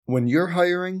When you're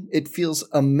hiring, it feels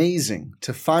amazing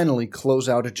to finally close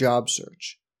out a job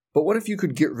search. But what if you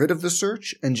could get rid of the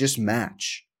search and just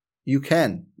match? You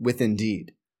can with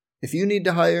Indeed. If you need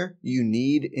to hire, you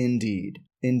need Indeed.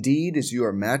 Indeed is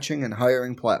your matching and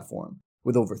hiring platform.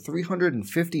 With over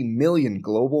 350 million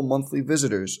global monthly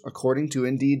visitors, according to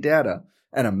Indeed data,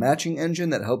 and a matching engine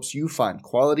that helps you find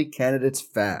quality candidates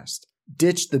fast.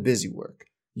 Ditch the busy work.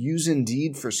 Use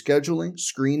Indeed for scheduling,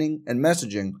 screening, and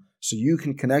messaging so you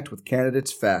can connect with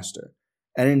candidates faster.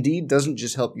 And Indeed doesn't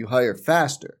just help you hire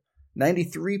faster.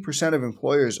 93% of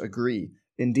employers agree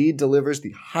Indeed delivers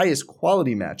the highest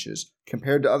quality matches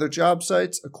compared to other job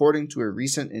sites, according to a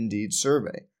recent Indeed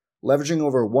survey. Leveraging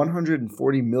over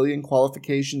 140 million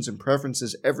qualifications and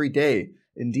preferences every day,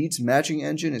 Indeed's matching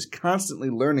engine is constantly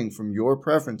learning from your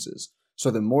preferences, so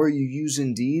the more you use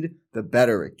Indeed, the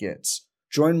better it gets.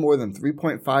 Join more than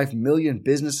 3.5 million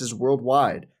businesses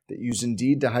worldwide that use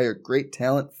Indeed to hire great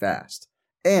talent fast.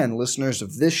 And listeners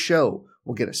of this show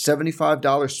will get a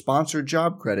 $75 sponsored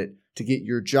job credit to get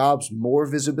your jobs more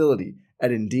visibility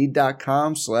at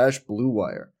Indeed.com/Blue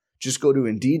Wire. Just go to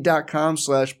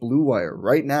Indeed.com/Blue Wire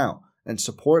right now and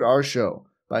support our show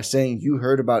by saying you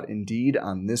heard about Indeed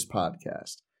on this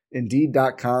podcast.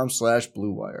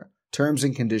 Indeed.com/Blue Wire. Terms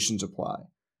and conditions apply.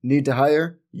 Need to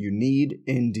hire? You need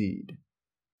Indeed.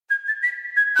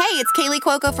 Hey, it's Kaylee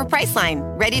Cuoco for Priceline.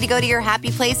 Ready to go to your happy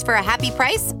place for a happy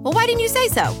price? Well, why didn't you say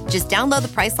so? Just download the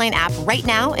Priceline app right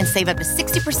now and save up to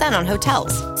 60% on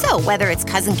hotels. So whether it's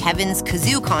Cousin Kevin's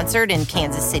Kazoo Concert in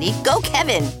Kansas City, go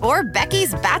Kevin, or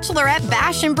Becky's Bachelorette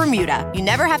Bash in Bermuda, you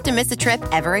never have to miss a trip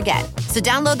ever again. So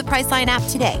download the Priceline app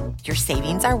today. Your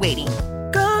savings are waiting.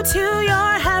 Go to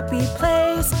your happy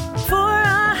place for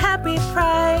a happy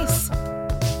price.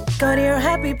 Go to your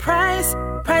happy price,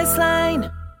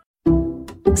 Priceline.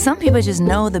 Some people just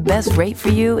know the best rate for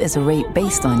you is a rate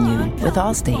based on you with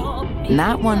Allstate.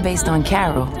 Not one based on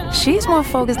Carol. She's more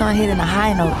focused on hitting a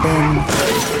high note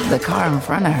than the car in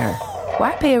front of her.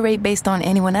 Why pay a rate based on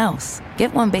anyone else?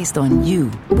 Get one based on you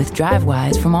with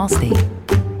DriveWise from Allstate.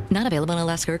 Not available in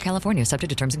Alaska or California,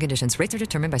 subject to terms and conditions. Rates are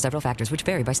determined by several factors, which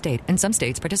vary by state. In some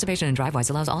states, participation in DriveWise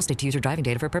allows Allstate to use your driving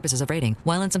data for purposes of rating.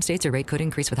 While in some states, your rate could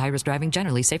increase with high-risk driving.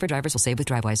 Generally, safer drivers will save with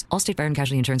DriveWise. Allstate Fire and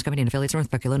Casualty Insurance Company and affiliates,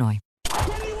 Northbrook, Illinois.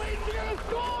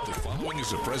 The following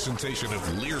is a presentation of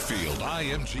Learfield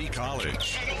IMG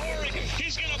College.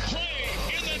 He's going to play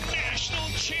in the national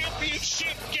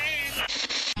championship game.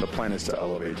 The plan is to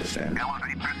elevate the standard.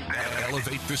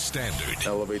 Elevate the standard.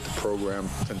 Elevate the program.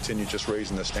 Continue just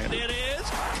raising the standard. It is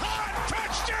caught.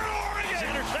 Touchdown, Oregon. He's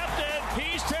intercepted.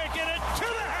 He's taking it to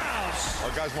the house.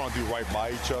 Our guys want to do right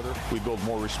by each other. We build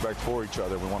more respect for each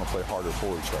other. We want to play harder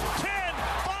for each other. 10,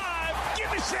 5,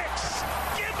 give me 6.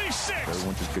 Give me 6.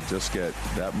 Everyone could just get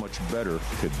that much better. It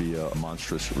could be a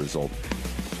monstrous result.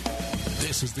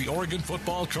 This is the Oregon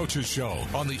Football Coaches Show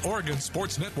on the Oregon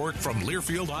Sports Network from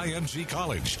Learfield IMG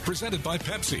College. Presented by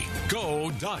Pepsi.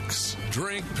 Go Ducks.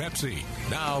 Drink Pepsi.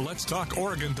 Now let's talk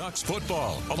Oregon Ducks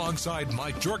football. Alongside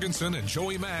Mike Jorgensen and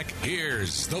Joey Mack,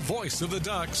 here's the voice of the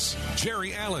Ducks,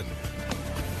 Jerry Allen.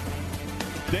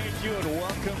 Thank you and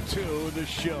welcome to the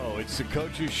show. It's the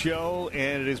Coaches Show,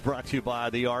 and it is brought to you by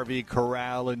the RV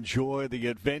Corral. Enjoy the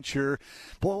adventure.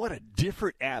 Boy, what a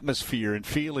different atmosphere and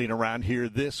feeling around here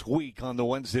this week on the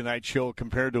Wednesday night show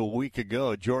compared to a week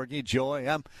ago. Jorgie, Joy,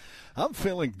 I'm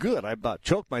feeling good. I about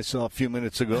choked myself a few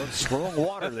minutes ago. Strong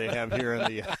water they have here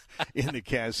in the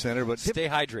Cas Center. But stay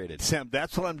hydrated. Sam,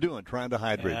 that's what I'm doing, trying to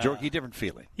hydrate. Jorgie, different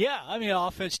feeling. Yeah, I mean,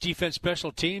 offense, defense,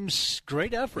 special teams,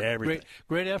 great effort.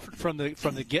 Great effort from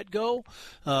the get-go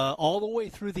all the way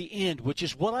through the end, which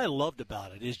is what I loved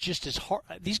about it. Is just as hard.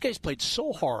 These guys played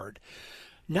so hard.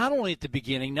 Not only at the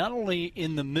beginning, not only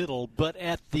in the middle, but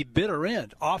at the bitter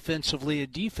end, offensively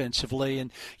and defensively. And,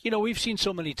 you know, we've seen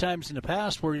so many times in the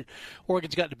past where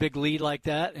Oregon's gotten a big lead like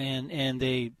that and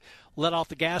they let off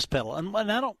the gas pedal. And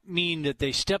I don't mean that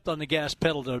they stepped on the gas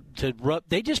pedal to rub.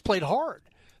 They just played hard.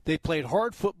 They played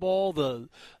hard football. The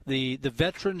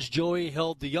veterans, Joey,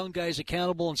 held the young guys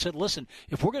accountable and said, listen,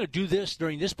 if we're going to do this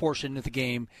during this portion of the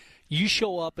game, you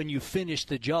show up and you finish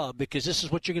the job because this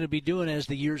is what you're going to be doing as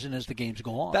the years and as the games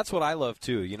go on. That's what I love,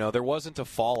 too. You know, there wasn't a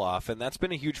fall-off, and that's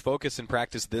been a huge focus in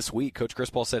practice this week. Coach Chris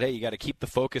Paul said, hey, you got to keep the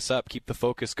focus up, keep the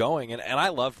focus going, and I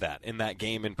love that in that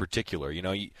game in particular. You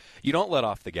know, you don't let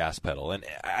off the gas pedal, and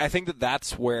I think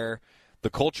that's where the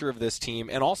culture of this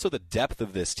team and also the depth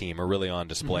of this team are really on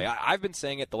display. Mm-hmm. I've been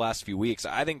saying it the last few weeks.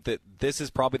 I think that this is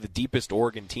probably the deepest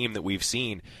Oregon team that we've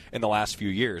seen in the last few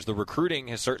years. The recruiting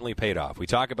has certainly paid off. We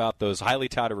talk about those highly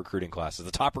touted recruiting classes,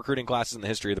 the top recruiting classes in the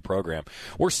history of the program.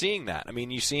 We're seeing that. I mean,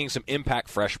 you're seeing some impact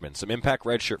freshmen, some impact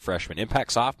redshirt freshmen,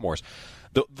 impact sophomores.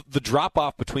 the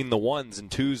drop-off between the 1s and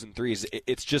 2s and 3s,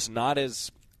 it's just not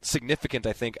as significant,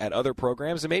 I think, at other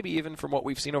programs, and maybe even from what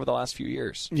we've seen over the last few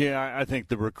years. Yeah, I think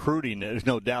the recruiting, there's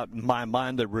no doubt in my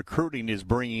mind that recruiting is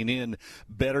bringing in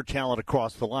better talent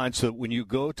across the line, so when you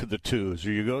go to the 2s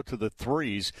or you go to the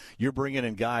 3s, you're bringing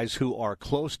in guys who are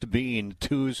close to being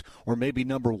 2s or maybe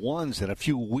number 1s in a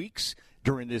few weeks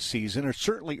during this season, or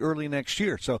certainly early next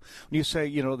year. So when you say,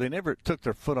 they never took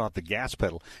their foot off the gas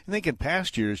pedal, I think in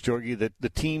past years, Jorgie, that the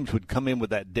teams would come in with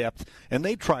that depth, and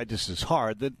they tried just as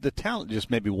hard. The talent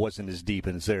just maybe wasn't as deep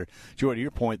as there. Jorgie, to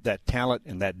your point, that talent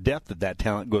and that depth of that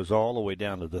talent goes all the way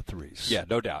down to the 3s. Yeah,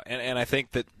 no doubt. And I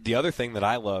think that the other thing that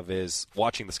I love is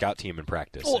watching the scout team in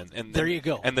practice. Oh, and there you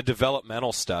go. And the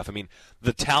developmental stuff. I mean,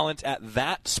 the talent at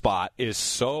that spot is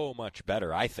so much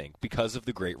better, I think, because of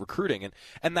the great recruiting.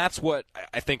 And that's what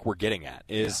I think we're getting at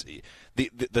is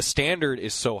the standard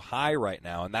is so high right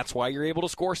now, and that's why you're able to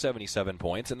score 77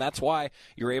 points, and that's why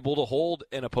you're able to hold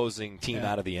an opposing team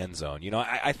out of the end zone.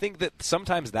 I think that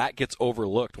sometimes that gets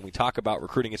overlooked when we talk about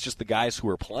recruiting. It's just the guys who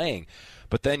are playing.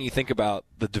 But then you think about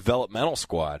the developmental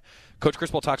squad. Coach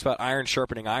Chris Paul talks about iron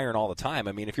sharpening iron all the time.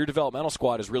 I mean, if your developmental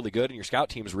squad is really good and your scout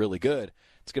team is really good,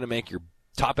 it's going to make your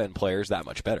top-end players that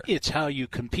much better. It's how you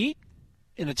compete,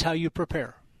 and it's how you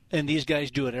prepare. And these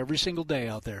guys do it every single day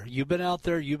out there. You've been out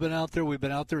there, we've been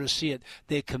out there to see it.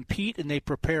 They compete and they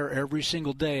prepare every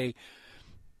single day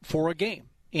for a game.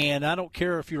 And I don't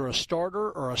care if you're a starter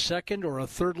or a second or a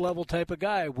third level type of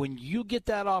guy. When you get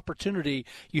that opportunity,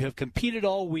 you have competed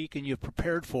all week and you've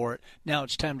prepared for it. Now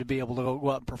it's time to be able to go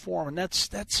out and perform. And that's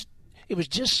it was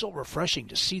just so refreshing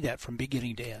to see that from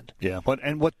beginning to end. Yeah, what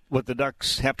the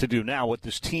Ducks have to do now, what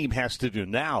this team has to do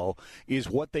now, is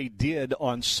what they did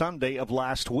on Sunday of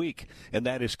last week, and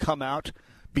that is come out,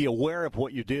 be aware of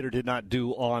what you did or did not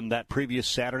do on that previous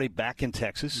Saturday back in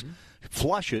Texas,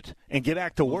 flush it, and get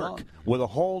back to work with a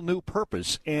whole new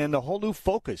purpose and a whole new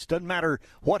focus. Doesn't matter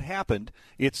what happened,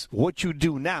 it's what you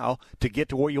do now to get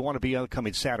to where you want to be on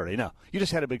coming Saturday. Now, you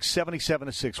just had a big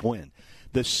 77-6 win.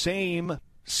 The same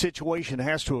situation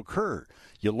has to occur.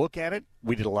 You look at it,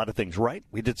 we did a lot of things right.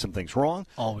 We did some things wrong.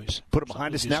 Always. Put it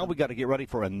behind us. Now we got to get ready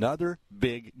for another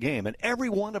big game. And every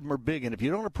one of them are big. And if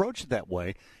you don't approach it that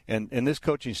way, and this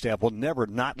coaching staff will never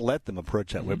not let them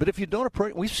approach that way. But if you don't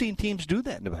approach, we've seen teams do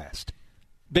that in the past.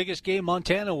 Biggest game,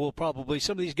 Montana will probably,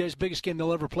 some of these guys' biggest game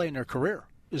they'll ever play in their career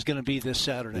is going to be this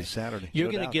Saturday.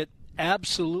 You're going to get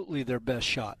absolutely their best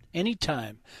shot.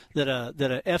 Anytime that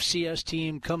a FCS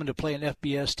team coming to play an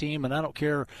FBS team, and I don't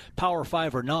care Power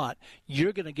 5 or not,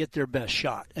 you're going to get their best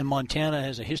shot. And Montana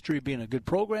has a history of being a good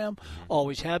program,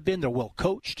 always have been. They're well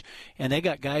coached, and they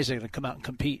got guys that are going to come out and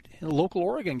compete. And local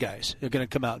Oregon guys are going to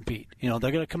come out and compete. They're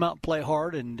going to come out and play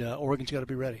hard, and Oregon's got to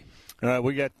be ready. All right,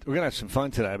 we're going to have some fun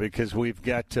tonight because we've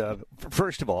got,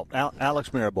 first of all, Alex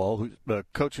Mirabal, who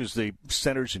coaches the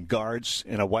centers and guards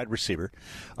and a wide receiver,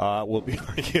 will be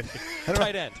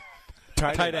tight end.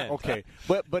 Tight end. Okay,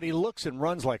 but he looks and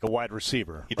runs like a wide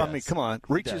receiver. He does. I mean, come on,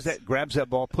 reaches that, grabs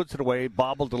that ball, puts it away,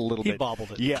 bobbled it a little bit. He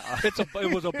bobbled it. Yeah,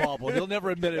 it was a bobble. He'll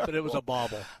never admit it, but it was a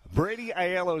bobble. Brady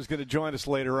Aiello is going to join us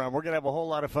later on. We're going to have a whole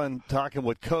lot of fun talking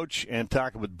with Coach and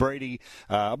talking with Brady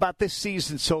about this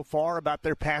season so far, about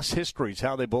their past histories,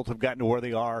 how they both have gotten to where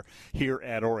they are here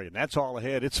at Oregon. That's all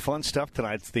ahead. It's fun stuff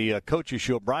tonight. It's the Coaches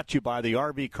Show brought to you by the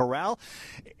RV Corral,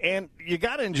 and you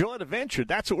got to enjoy the venture.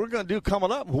 That's what we're going to do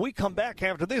coming up. When we come back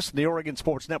after this, the Oregon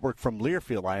Sports Network from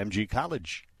Learfield IMG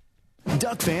College.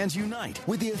 Duck fans unite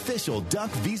with the official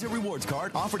Duck Visa Rewards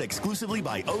Card offered exclusively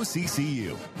by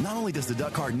OCCU. Not only does the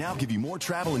Duck Card now give you more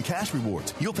travel and cash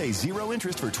rewards, you'll pay 0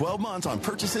 interest for 12 months on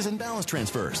purchases and balance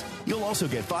transfers. You'll also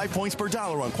get 5 points per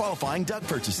dollar on qualifying Duck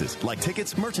purchases, like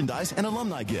tickets, merchandise, and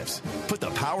alumni gifts. Put the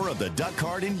power of the Duck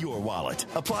Card in your wallet.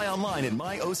 Apply online at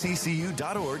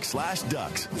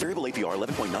myoccu.org/ducks. Variable APR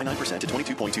 11.99% to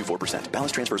 22.24%.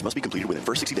 Balance transfers must be completed within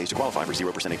first 60 days to qualify for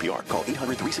 0% APR. Call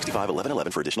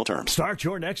 800-365-1111 for additional terms. Start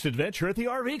your next adventure at the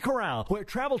RV Corral, where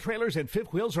travel trailers and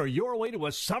fifth wheels are your way to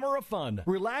a summer of fun.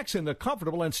 Relax in the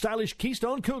comfortable and stylish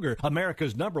Keystone Cougar,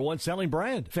 America's #1 selling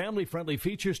brand. Family-friendly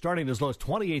features starting as low as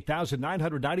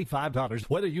 $28,995.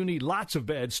 Whether you need lots of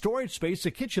beds, storage space,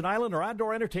 a kitchen island, or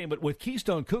outdoor entertainment, with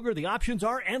Keystone Cougar, the options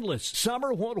are endless.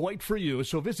 Summer won't wait for you,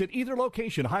 so visit either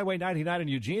location, Highway 99 in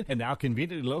Eugene, and now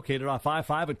conveniently located on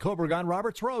 5-5 at Coburg on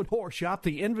Roberts Road, or shop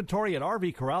the inventory at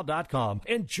RVCorral.com.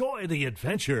 Enjoy the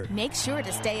adventure. Make sure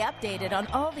to stay updated on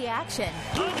all the action.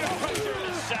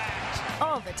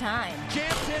 All the time.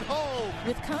 Jams it home.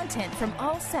 With content from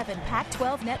all 7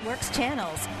 Pac-12 Network's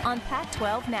channels on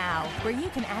Pac-12 Now, where you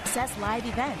can access live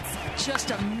events.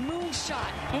 Just a move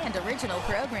slingshot. And original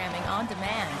programming on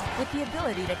demand with the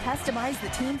ability to customize the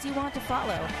teams you want to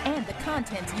follow and the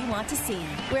content you want to see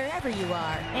wherever you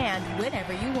are and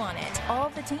whenever you want it. All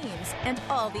the teams and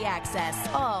all the access,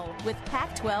 all with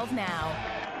Pac-12 Now.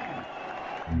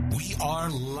 We are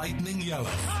lightning yellow.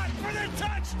 Hot for the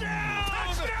touchdown!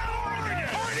 Touchdown, Oregon!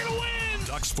 Oregon wins!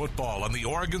 Ducks football on the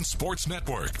Oregon Sports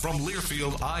Network from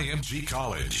Learfield IMG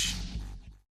College.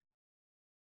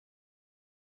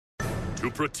 To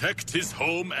protect his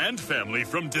home and family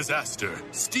from disaster,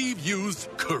 Steve used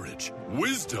courage,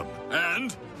 wisdom,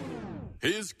 and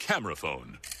his camera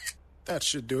phone. That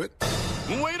should do it.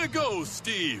 Way to go,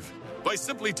 Steve! By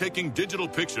simply taking digital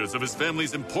pictures of his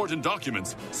family's important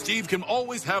documents, Steve can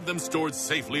always have them stored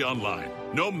safely online,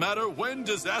 no matter when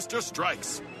disaster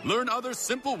strikes. Learn other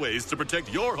simple ways to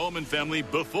protect your home and family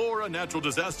before a natural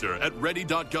disaster at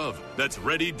ready.gov. That's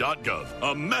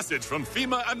ready.gov. A message from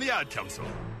FEMA and the Ad Council.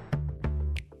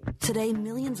 Today,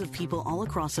 millions of people all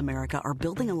across America are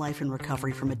building a life in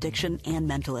recovery from addiction and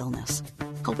mental illness,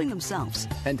 helping themselves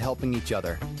and helping each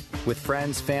other, with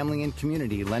friends, family, and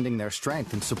community lending their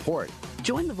strength and support.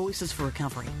 Join the Voices for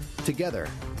Recovery. Together,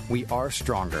 we are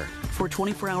stronger. For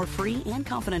 24-hour free and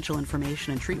confidential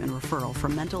information and treatment referral for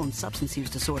mental and substance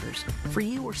use disorders, for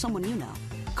you or someone you know,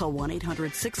 call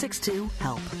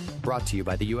 1-800-662-HELP. Brought to you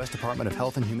by the U.S. Department of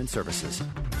Health and Human Services.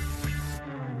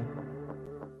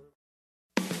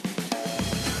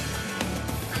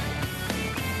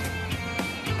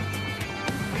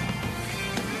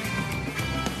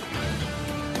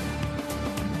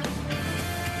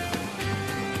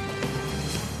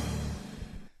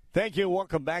 Thank you.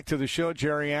 Welcome back to the show.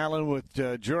 Jerry Allen with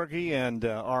Jorgie and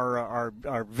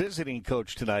our visiting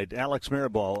coach tonight, Alex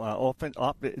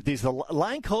Mirabal. He's the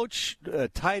line coach,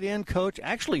 tight end coach.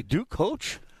 Actually, do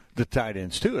coach the tight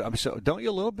ends too. I mean, so don't you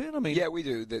a little bit? I mean, yeah, we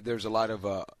do. There's a lot of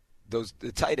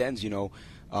the tight ends. You know,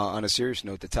 on a serious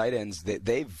note, the tight ends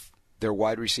they're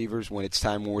wide receivers when it's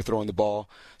time when we're throwing the ball.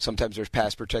 Sometimes there's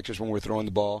pass protectors when we're throwing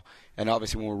the ball. And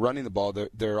obviously when we're running the ball,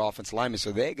 they're offensive linemen.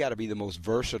 So they got to be the most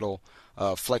versatile,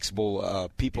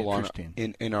 flexible people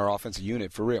in our offensive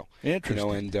unit, for real. Interesting. You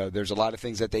know, and there's a lot of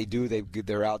things that they do.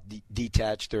 They're out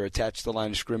detached. They're attached to the line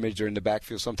of scrimmage. They're in the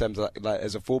backfield sometimes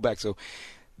as a fullback. So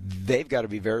they've got to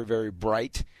be very, very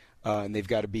bright. And they've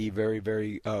got to be very,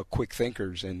 very quick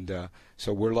thinkers. And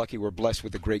so we're lucky. We're blessed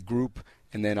with a great group.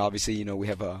 And then obviously, you know, we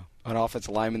have an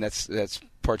offensive lineman that's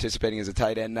participating as a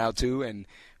tight end now too, and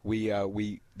we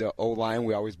the O-line,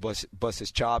 we always bust his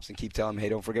chops and keep telling him, hey,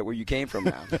 don't forget where you came from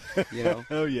now. You know?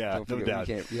 Oh yeah, no doubt.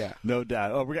 No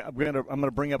doubt. Oh, I'm going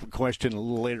to bring up a question a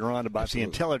little later on about the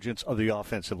intelligence of the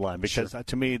offensive line, because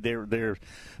to me they're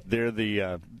the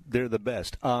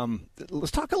best.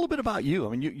 Let's talk a little bit about you.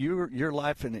 I mean, your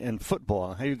life in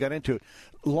football, how you got into it.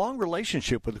 Long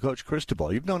relationship with Coach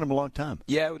Cristobal. You've known him a long time.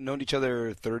 Yeah, we've known each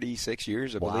other 36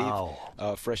 years, I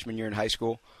believe. Freshman year in high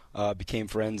school. Became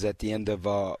friends at the end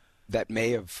of that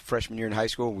May of freshman year in high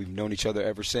school. We've known each other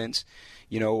ever since.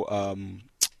 You know,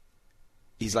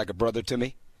 he's like a brother to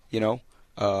me, you know.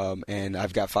 And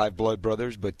I've got 5 blood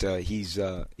brothers, but he's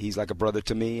like a brother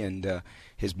to me, and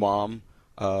his mom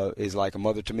is like a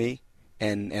mother to me,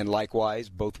 and likewise,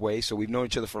 both ways. So we've known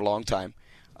each other for a long time.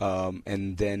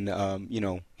 And then, you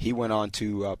know, he went on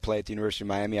to play at the University of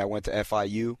Miami. I went to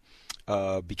FIU,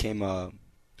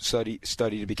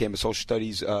 studied to become a social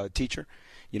studies teacher.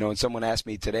 You know, and someone asked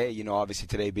me today, you know, obviously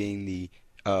today being the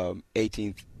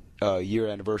 18th year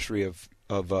anniversary of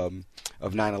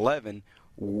 9/11,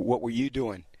 what were you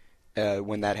doing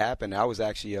when that happened? I was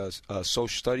actually a social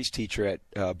studies teacher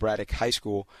at Braddock High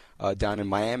School down in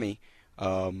Miami.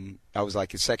 I was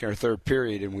like the second or third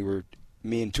period, and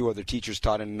me and 2 other teachers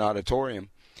taught in an auditorium,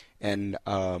 and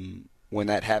when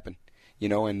that happened. You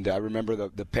know, and I remember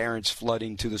the parents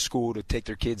flooding to the school to take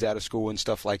their kids out of school and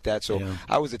stuff like that. So yeah.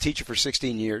 I was a teacher for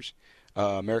 16 years,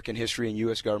 American history and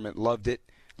U.S. government, loved it,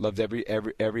 loved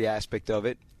every aspect of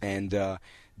it, and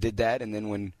did that. And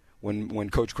then when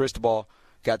Coach Cristobal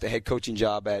got the head coaching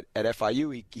job at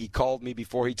FIU, he called me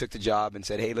before he took the job and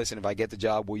said, hey, listen, if I get the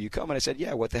job, will you come? And I said,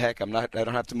 yeah, what the heck? I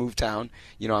don't have to move town.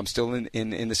 You know, I'm still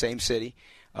in the same city,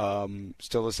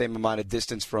 still the same amount of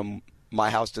distance from my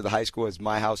house to the high school as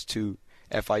my house to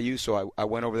FIU. So I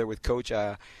went over there with Coach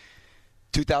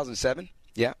 2007.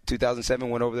 Yeah, 2007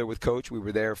 went over there with Coach. We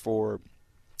were there for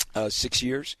 6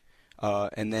 years.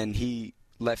 And then he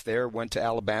left there, went to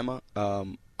Alabama.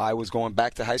 I was going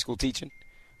back to high school teaching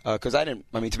because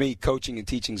to me, coaching and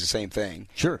teaching is the same thing.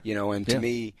 Sure. You know, and to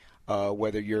me,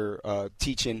 whether you're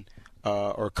teaching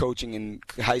or coaching in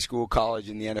high school, college,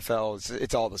 in the NFL,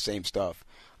 it's all the same stuff.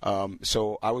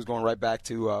 So I was going right back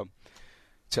to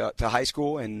to high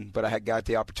school, but I had got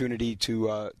the opportunity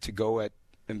to go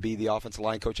and be the offensive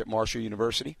line coach at Marshall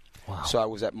University. Wow. So I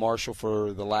was at Marshall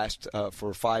for the last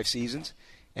for 5 seasons,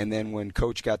 and then when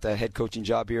Coach got the head coaching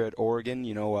job here at Oregon,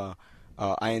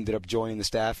 I ended up joining the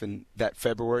staff in that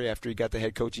February after he got the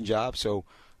head coaching job. So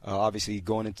obviously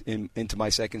going into my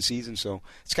second season, so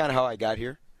it's kind of how I got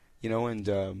here,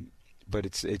 but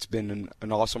it's been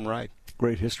an awesome ride.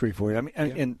 Great history for you. I mean,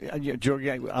 and George,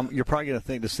 you're probably going to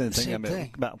think the same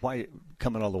thing about why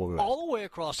coming all the way back. All the way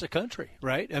across the country,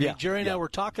 right? I mean, Jerry and I were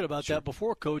talking about that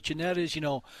before, Coach, and that is,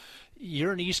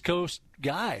 you're an East Coast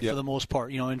guy for the most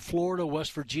part. In Florida,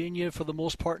 West Virginia, for the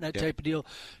most part, and that type of deal.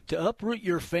 To uproot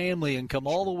your family and come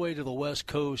all the way to the West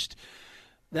Coast,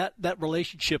 that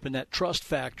relationship and that trust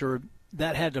factor,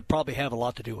 that had to probably have a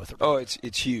lot to do with it. Oh,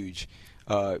 it's huge.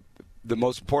 The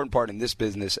most important part in this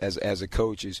business as a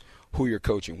coach is who you're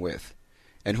coaching with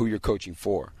and who you're coaching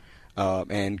for.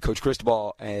 And Coach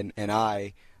Cristobal and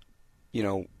I,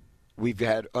 we've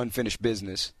had unfinished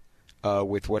business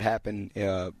with what happened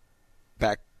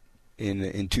back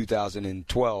in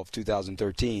 2012,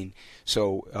 2013.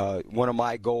 So one of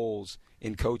my goals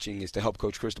in coaching is to help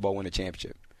Coach Cristobal win a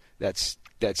championship. That's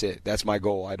it. That's my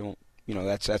goal. I don't,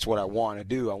 that's what I want to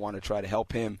do. I want to try to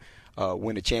help him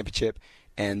win a championship.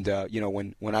 And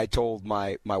when I told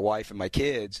my wife and my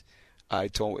kids, I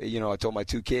told my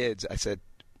 2 kids, I said,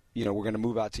 we're going to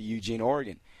move out to Eugene,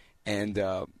 Oregon, and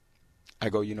I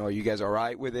go, are you guys all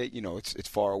right with it? It's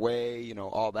far away,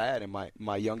 all that. And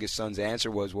my youngest son's answer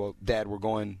was, well, Dad, we're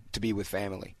going to be with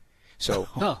family. So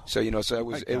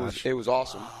it was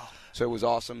awesome. Wow. So it was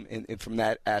awesome, and from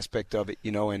that aspect of it,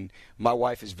 And my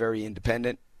wife is very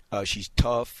independent. She's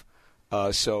tough.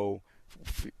 I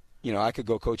could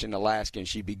go coach in Alaska and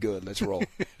she'd be good. Let's roll.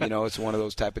 It's one of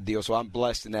those type of deals. So I'm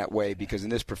blessed in that way, because in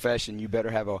this profession, you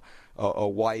better have a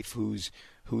wife who's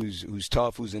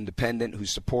tough, who's independent,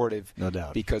 who's supportive. No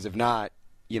doubt. Because if not,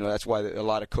 that's why a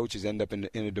lot of coaches end up in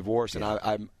a divorce. And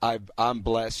I'm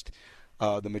blessed.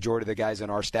 The majority of the guys on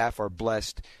our staff are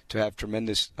blessed to have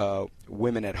tremendous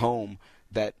women at home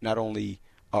that not only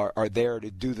are there to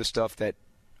do the stuff that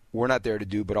we're not there to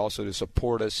do, but also to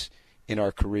support us in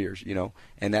our careers,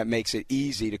 and that makes it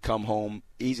easy to come home,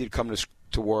 easy to come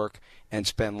to work and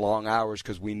spend long hours,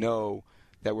 because we know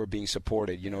that we're being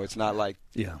supported. It's not like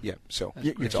So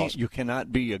it's awesome. You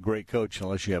cannot be a great coach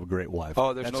unless you have a great wife.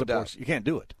 Oh, there's no doubt. You can't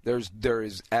do it. There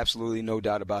is absolutely no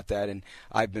doubt about that, and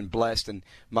I've been blessed, and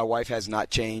my wife has not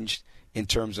changed in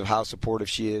terms of how supportive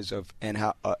she is of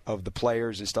the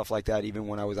players and stuff like that. Even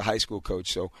when I was a high school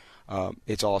coach, so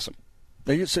it's awesome.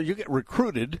 So you get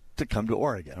recruited to come to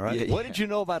Oregon, right? Yeah. What did you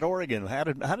know about Oregon? How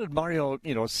did Mario,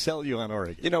 sell you on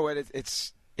Oregon? You know what?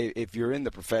 It's if you're in the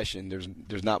profession,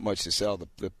 there's not much to sell.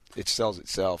 It sells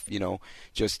itself.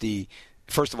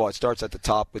 First of all, it starts at the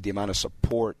top with the amount of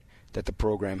support that the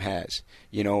program has.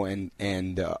 And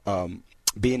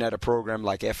being at a program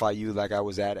like FIU, like I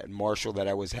was at Marshall, that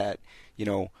I was at,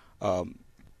 the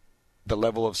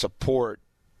level of support.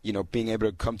 Being able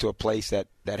to come to a place that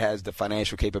has the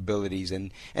financial capabilities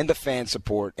and the fan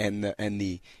support and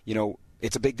the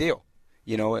it's a big deal,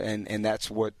 and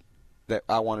that's what that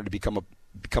I wanted to become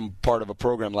part of a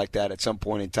program like that at some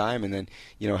point in time, and then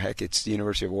heck, it's the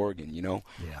University of Oregon.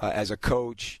 As a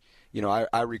coach,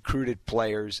 I recruited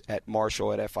players at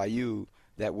Marshall, at FIU,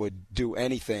 that would do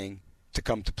anything to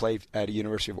come to play at the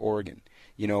University of Oregon.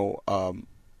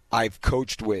 I've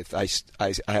coached with. I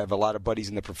have a lot of buddies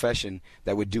in the profession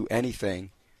that would do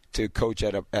anything to coach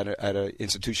at a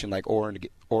institution like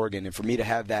Oregon, and for me to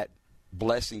have that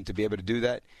blessing to be able to do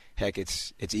that, heck,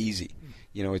 it's easy.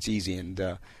 It's easy, and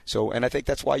and I think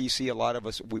that's why you see a lot of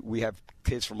us. We have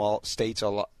kids from all states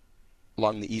along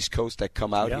the East Coast that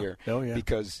come out here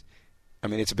because.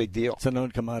 It's a big deal. It's a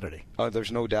known commodity. Oh,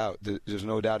 there's no doubt. There's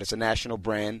no doubt. It's a national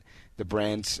brand. The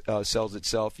brand sells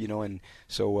itself, and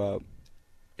so.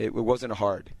 It wasn't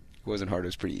hard. It wasn't hard. It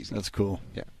was pretty easy. That's cool.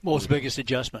 Yeah. What was the biggest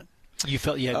adjustment you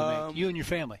felt you had to make? You and your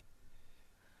family.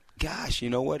 Gosh, you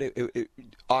know what? It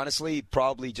honestly,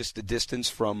 probably just the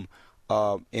distance from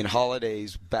in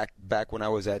holidays back when I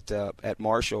was at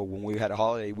Marshall. When we had a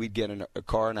holiday, we'd get in a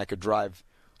car and I could drive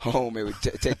home. It would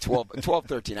take 12,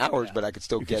 13 hours, but I could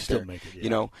still get there. Make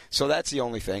it, So that's the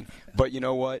only thing. But you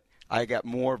know what? I got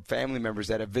more family members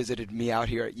that have visited me out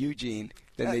here at Eugene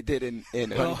than they did in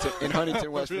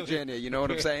Huntington, West Virginia. You know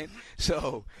what I'm saying?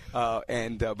 So, but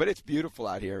it's beautiful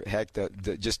out here. Heck,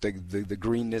 the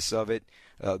greenness of it,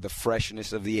 the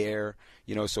freshness of the air.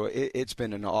 So it's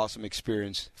been an awesome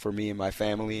experience for me and my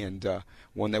family, and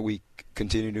one that we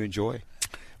continue to enjoy.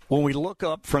 When we look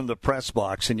up from the press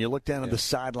box and you look down at the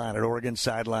sideline, at Oregon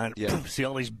sideline, see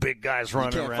all these big guys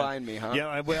running around. You can't find me, huh?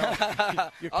 Yeah,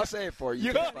 well, I'll say it for you.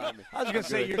 You can't find me. I was going to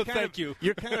say,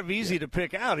 you're kind of easy to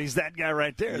pick out. He's that guy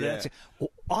right there. Yeah. That's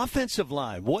offensive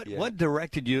line. What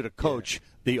directed you to coach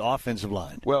the offensive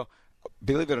line? Well,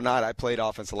 believe it or not, I played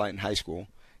offensive line in high school,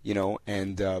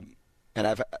 and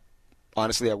I've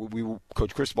honestly,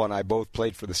 Coach Cristobal and I both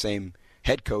played for the same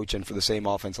head coach and for the same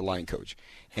offensive line coach,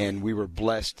 and we were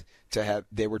blessed to have.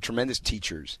 They were tremendous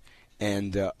teachers,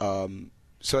 and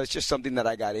so it's just something that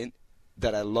I got in,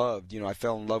 that I loved. I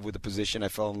fell in love with the position. I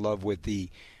fell in love with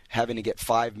having to get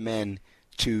 5 men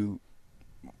to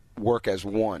work as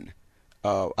one.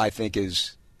 I think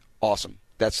is awesome.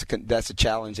 That's a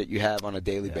challenge that you have on a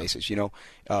daily basis.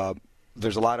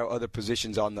 There's a lot of other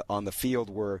positions on the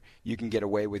field where you can get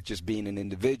away with just being an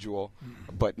individual,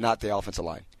 but not the offensive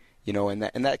line.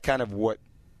 And that kind of what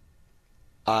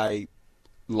I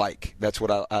like. That's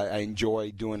what I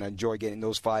enjoy doing. I enjoy getting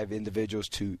those 5 individuals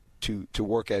to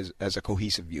work as a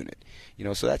cohesive unit.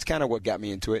 So that's kind of what got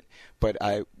me into it. But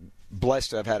I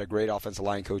blessed to have had a great offensive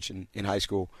line coach in high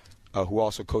school, who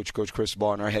also coached Coach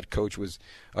Cristobal, and our head coach was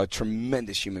a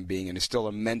tremendous human being and is still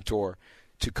a mentor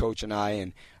to Coach and I,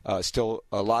 and still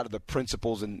a lot of the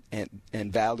principles and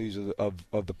values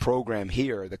of the program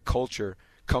here, the culture,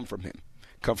 come from him.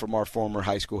 Come from our former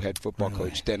high school head football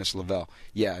coach, Dennis Lavelle.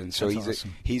 Yeah, and so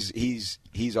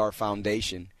he's our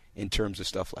foundation in terms of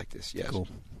stuff like this. Yes. Cool.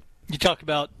 You talk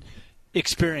about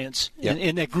experience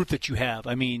in that group that you have.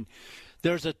 I mean,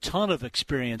 there's a ton of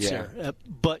experience there,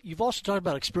 but you've also talked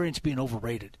about experience being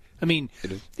overrated. I mean,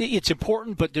 it's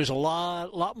important, but there's a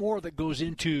lot more that goes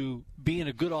into being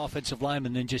a good offensive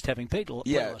lineman than just having played less.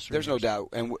 Yeah, there's no doubt.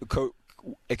 And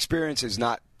experience is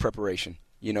not preparation.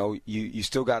 You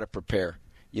still got to prepare.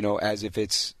 As if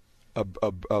it's a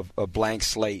blank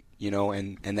slate,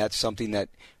 and that's something that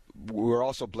we're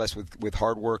also blessed with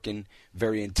hardworking,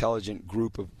 very intelligent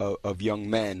group of young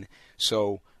men.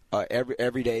 So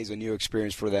every day is a new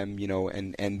experience for them,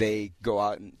 and they go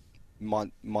out, and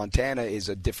Montana is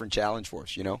a different challenge for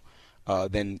us,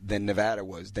 than Nevada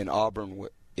was, than Auburn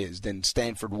is, than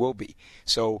Stanford will be.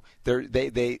 So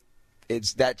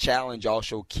it's that challenge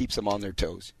also keeps them on their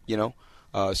toes,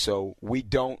 so we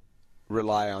don't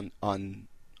rely on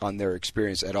their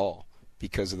experience at all,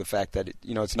 because of the fact that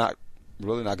it's not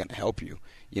really not going to help you.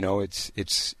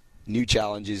 It's new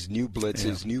challenges, new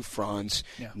blitzes, new fronts,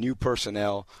 new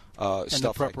personnel, and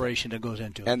stuff the preparation like that goes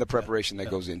into it. And the preparation that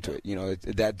goes into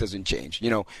it. That doesn't change.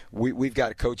 We've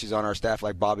got coaches on our staff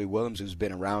like Bobby Williams, who's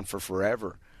been around for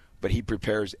forever, but he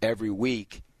prepares every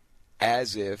week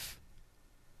as if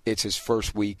it's his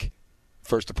first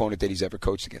opponent that he's ever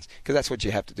coached against, because that's what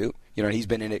you have to do. He's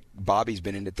been in it. Bobby's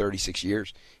been in it 36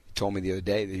 years. He told me the other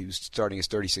day that he was starting his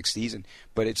 36th season,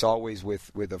 but it's always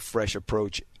with a fresh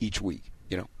approach each week.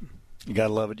 You got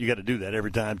to love it. You got to do that every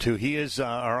time, too. He is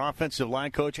our offensive line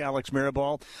coach, Alex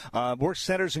Mirabal. We're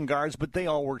centers and guards, but they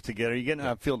all work together. You get in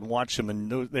the field and watch them,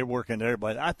 and they're working there.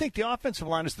 But I think the offensive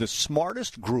line is the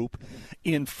smartest group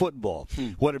in football,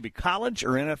 whether it be college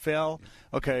or NFL.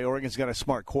 Okay, Oregon's got a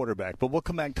smart quarterback, but we'll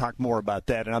come back and talk more about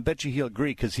that. And I bet you he'll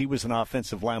agree, because he was an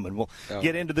offensive lineman. We'll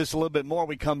get into this a little bit more when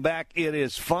we come back. It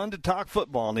is fun to talk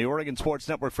football on the Oregon Sports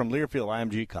Network from Learfield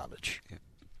IMG College.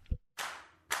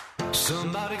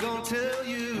 Somebody gonna tell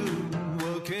you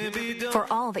what can be done.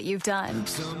 For all that you've done.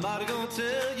 Somebody gonna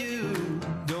tell you.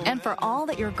 And for all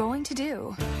that you're going to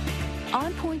do.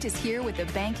 On Point is here with the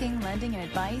banking, lending, and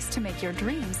advice to make your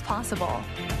dreams possible.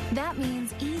 That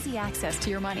means easy access to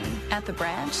your money at the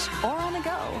branch or on the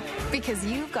go, because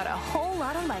you've got a whole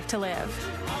lot of life to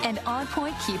live. And On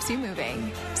Point keeps you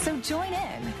moving. So join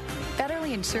in.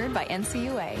 Federally insured by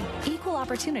NCUA. Equal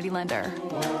Opportunity Lender.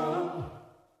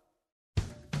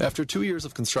 After 2 years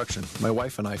of construction, my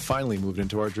wife and I finally moved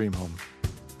into our dream home.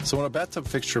 So when a bathtub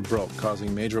fixture broke,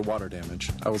 causing major water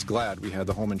damage, I was glad we had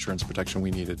the home insurance protection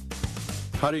we needed.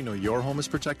 How do you know your home is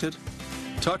protected?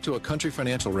 Talk to a Country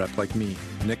Financial rep like me,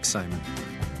 Nick Simon.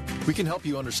 We can help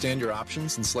you understand your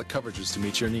options and select coverages to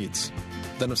meet your needs.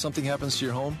 Then if something happens to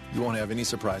your home, you won't have any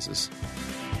surprises.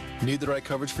 Need the right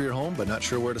coverage for your home but not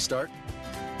sure where to start?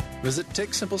 Visit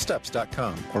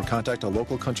TakeSimpleSteps.com or contact a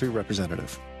local Country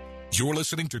representative. You're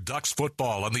listening to Ducks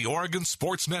Football on the Oregon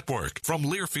Sports Network from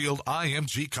Learfield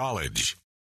IMG College.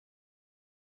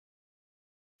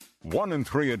 1 in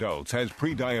 3 adults has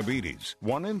prediabetes.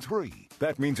 1 in 3.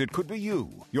 That means it could be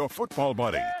you, your football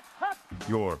buddy,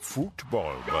 your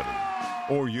football buddy,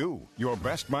 or you, your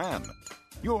best man,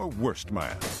 your worst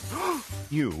man,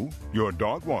 you, your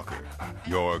dog walker,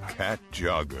 your cat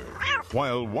jogger,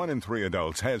 While 1 in 3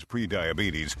 adults has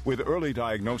prediabetes, with early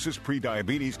diagnosis,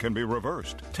 prediabetes can be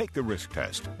reversed. Take the risk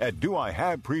test at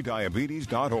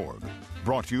doihaveprediabetes.org.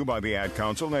 Brought to you by the Ad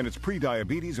Council and its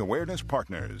prediabetes awareness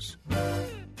partners.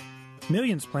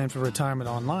 Millions plan for retirement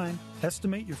online.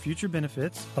 Estimate your future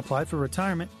benefits, apply for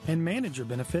retirement, and manage your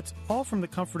benefits all from the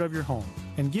comfort of your home.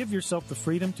 And give yourself the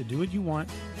freedom to do what you want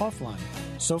offline.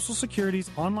 Social Security's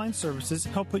online services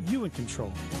help put you in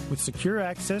control with secure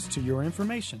access to your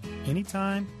information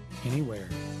anytime, anywhere,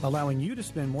 allowing you to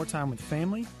spend more time with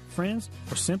family, friends,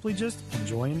 or simply just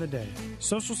enjoying the day.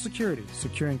 Social Security,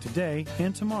 securing today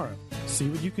and tomorrow. See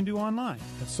what you can do online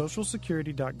at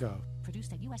socialsecurity.gov.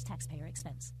 Produced at U.S. taxpayer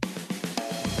expense.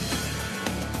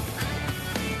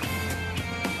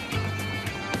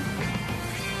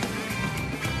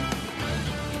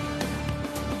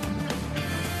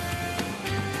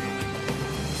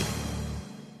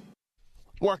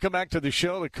 Welcome back to the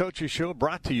show, the Coaches Show,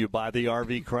 brought to you by the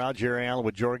RV Corral. Jerry Allen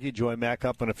with Jorgie. Join Mac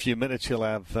up in a few minutes. He'll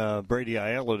have Brady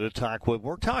Aiello to talk with.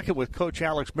 We're talking with Coach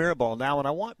Alex Mirabal now, and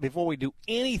I want, before we do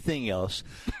anything else,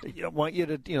 I want you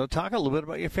to talk a little bit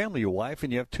about your family, your wife,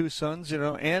 and you have 2 sons,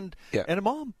 and a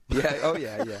mom. Yeah. Oh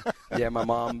yeah. Yeah. My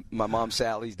mom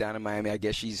Sally's down in Miami. I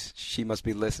guess she must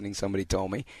be listening. Somebody told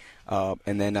me.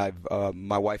 And then I've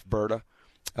my wife Berta,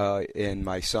 and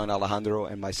my son Alejandro,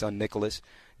 and my son Nicholas.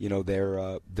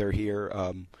 They're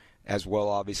here as well,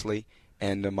 obviously.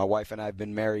 And my wife and I have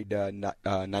been married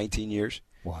 19 years.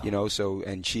 Wow.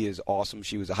 And she is awesome.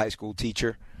 She was a high school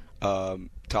teacher,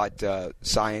 taught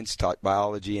science, taught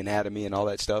biology, anatomy, and all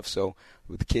that stuff. So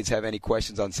if the kids have any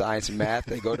questions on science and math,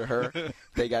 they go to her. If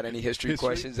they got any history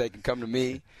questions, they can come to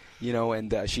me.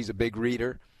 And she's a big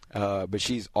reader, but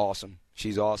she's awesome.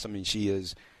 She's awesome, and she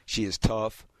is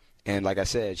tough. And like I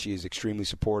said, she is extremely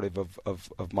supportive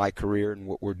of my career and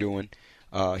what we're doing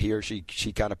here. She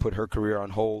kind of put her career on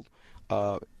hold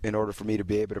in order for me to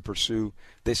be able to pursue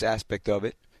this aspect of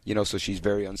it. So she's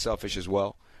very unselfish as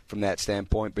well from that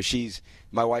standpoint. But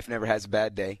my wife never has a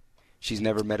bad day. She's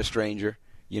never met a stranger.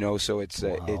 So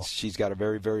she's got a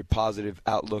very, very positive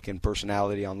outlook and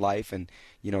personality on life. And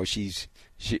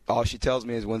all she tells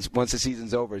me is once the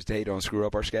season's over is, hey, don't screw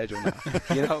up our schedule now.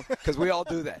 Because we all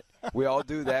do that. We all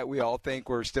do that. We all think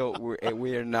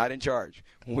we are not in charge.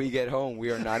 When we get home, we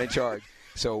are not in charge.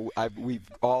 So we've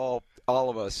all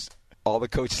of us, all the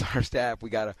coaches on our staff,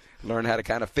 we got to learn how to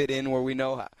kind of fit in where we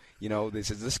know how. This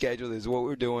is the schedule. This is what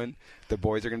we're doing. The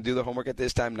boys are going to do the homework at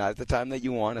this time, not at the time that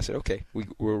you want. I said, okay,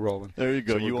 we're rolling. There you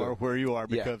go. So you are where you are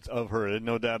because of her.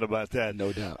 No doubt about that.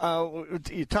 No doubt.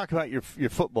 You talk about your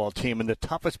football team, and the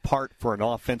toughest part for an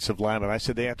offensive lineman, I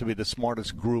said they have to be the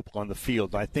smartest group on the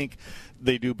field. I think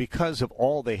they do because of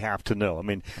all they have to know. I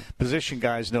mean, position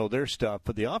guys know their stuff,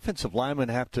 but the offensive linemen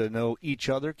have to know each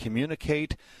other,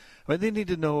 communicate. I mean, they need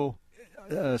to know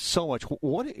so much.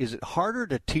 What is it harder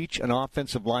to teach an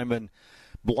offensive lineman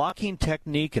blocking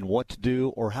technique and what to do,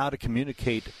 or how to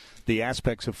communicate the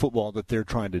aspects of football that they're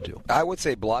trying to do? I would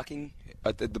say blocking,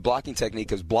 the blocking technique,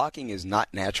 because blocking is not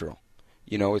natural.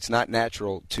 It's not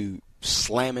natural to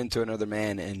slam into another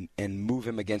man and move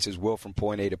him against his will from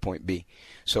point A to point B.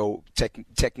 So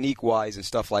technique-wise and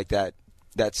stuff like that,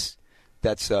 that's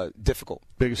difficult.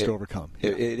 Biggest to overcome.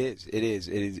 It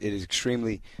is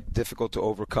extremely difficult to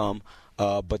overcome.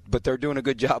 But they're doing a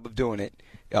good job of doing it.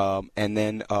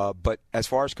 But as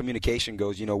far as communication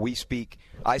goes,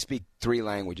 I speak 3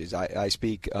 languages. I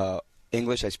speak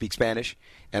English, I speak Spanish,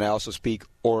 and I also speak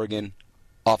Oregon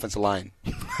offensive line.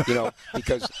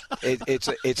 Because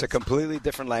it's a completely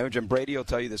different language, and Brady will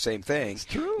tell you the same thing. It's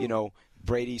true.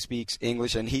 Brady speaks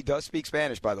English, and he does speak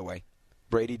Spanish, by the way.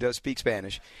 Brady does speak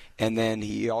Spanish, and then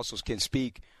he also can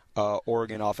speak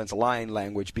Oregon offensive line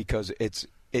language, because it's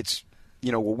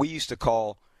what we used to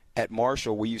call at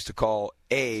Marshall, we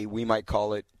might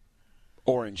call it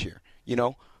orange here,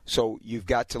 So you've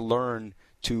got to learn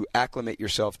to acclimate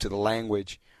yourself to the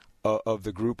language of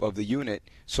the group, of the unit,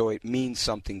 so it means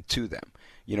something to them.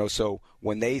 So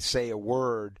when they say a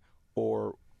word,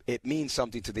 or it means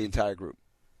something to the entire group.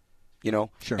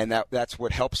 Sure. And that's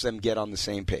what helps them get on the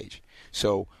same page.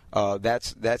 So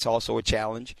that's also a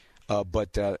challenge.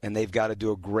 And they've got to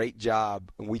do a great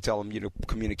job. And we tell them,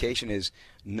 communication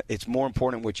it's more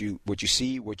important what you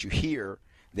see, what you hear,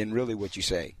 than really what you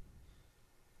say.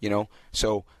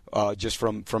 So just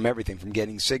from everything, from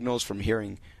getting signals, from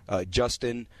hearing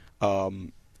Justin,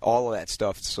 all of that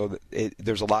stuff. So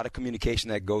there's a lot of communication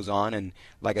that goes on, and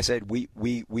like I said,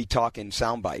 we talk in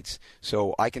sound bites.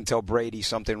 So I can tell Brady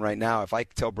something right now. If I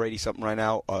tell Brady something right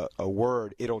now, a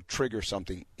word, it'll trigger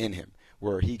something in him,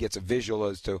 where he gets a visual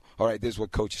as to, all right, this is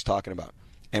what Coach is talking about.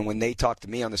 And when they talk to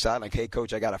me on the side, like, hey,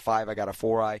 Coach, I got a 5, I got a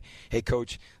 4-eye. Hey,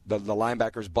 Coach, the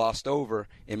linebacker's bossed over.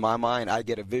 In my mind, I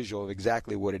get a visual of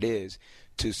exactly what it is.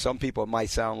 To some people, it might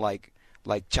sound like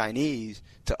Chinese.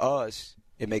 To us,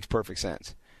 it makes perfect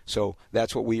sense. So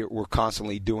that's what we're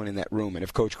constantly doing in that room. And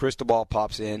if Coach Cristobal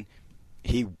pops in,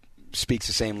 he speaks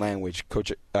the same language.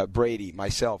 Coach Brady,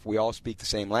 myself, we all speak the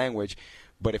same language.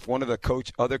 But if one of the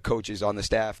other coaches on the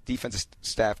staff, defensive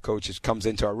staff coaches, comes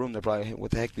into our room, they're probably, hey, what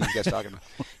the heck are you guys talking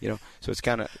about? So it's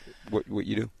kind of what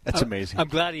you do. That's amazing. I'm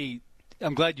glad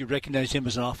you recognize him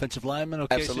as an offensive lineman.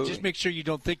 Okay, Absolutely. So just make sure you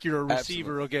don't think you're a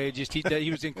receiver. Absolutely. Okay,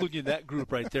 he was included in that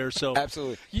group right there. So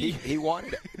absolutely,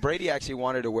 Brady actually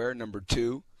wanted to wear number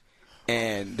 2.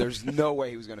 And there's no way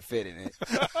he was going to fit in it.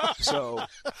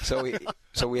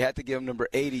 So we had to give him number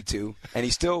 82, and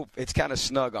it's kind of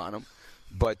snug on him.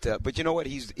 But you know what?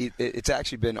 It's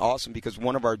actually been awesome because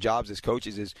one of our jobs as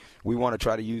coaches is we want to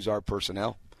try to use our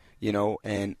personnel,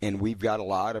 and we've got a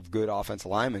lot of good offensive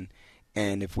linemen,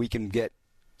 and if we can get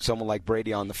someone like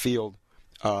Brady on the field,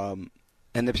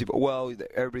 and then people, well,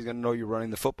 everybody's going to know you're running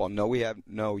the football. No,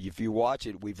 if you watch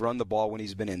it, we've run the ball when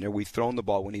he's been in there. We've thrown the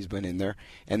ball when he's been in there.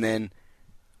 And then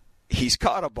he's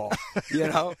caught a ball,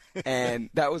 And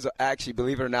that was actually,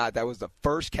 believe it or not, that was the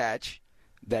first catch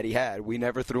that he had. We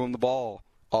never threw him the ball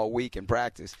all week in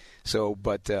practice. So,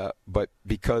 but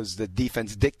because the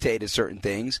defense dictated certain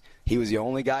things, he was the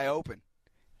only guy open.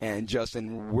 And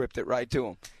Justin whipped it right to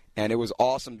him. And it was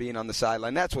awesome being on the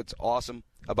sideline. That's what's awesome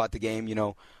about the game,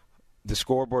 The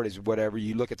scoreboard is whatever.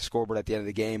 You look at the scoreboard at the end of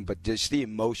the game, but just the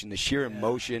emotion, the sheer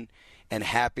emotion and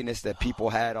happiness that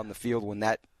people had on the field when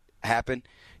that happened.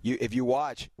 If you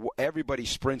watch, everybody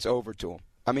sprints over to him.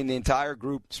 I mean, the entire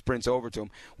group sprints over to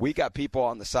him. We got people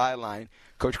on the sideline.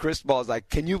 Coach Cristobal is like,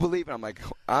 can you believe it? I'm like,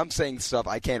 I'm saying stuff.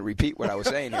 I can't repeat what I was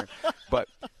saying here. But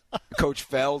Coach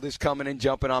Feld is coming and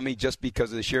jumping on me just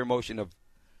because of the sheer emotion of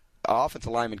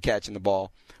offensive lineman catching the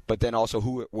ball, but then also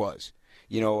who it was.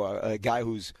 A guy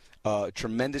who's a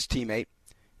tremendous teammate,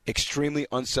 extremely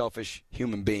unselfish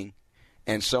human being,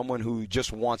 and someone who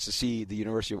just wants to see the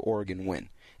University of Oregon win.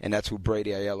 And that's who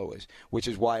Brady Aiello is, which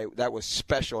is why that was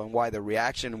special and why the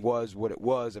reaction was what it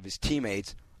was of his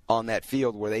teammates on that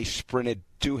field where they sprinted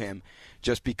to him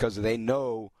just because they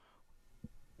know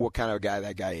what kind of a guy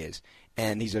that guy is.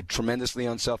 And he's a tremendously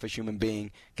unselfish human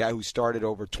being, guy who started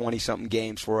over 20-something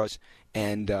games for us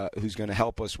and who's going to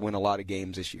help us win a lot of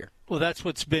games this year. Well, that's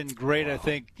what's been great, I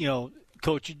think,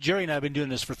 Coach, Jerry and I have been doing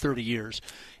this for 30 years,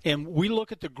 and we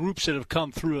look at the groups that have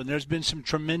come through, and there's been some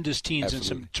tremendous teams and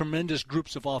some tremendous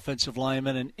groups of offensive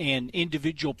linemen and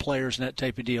individual players and that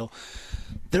type of deal.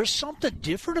 There's something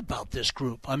different about this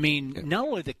group. I mean, not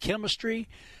only the chemistry,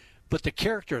 but the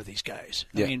character of these guys.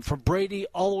 I mean, from Brady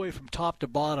all the way from top to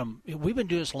bottom, we've been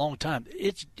doing this a long time.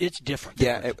 It's different.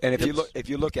 Yeah, and if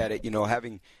you look at it,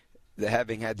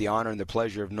 having had the honor and the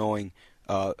pleasure of knowing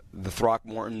the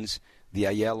Throckmortons, the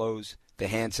Aiellos, the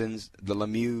Hansons, the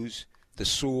Lemieux, the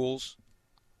Sewells,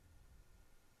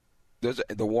 the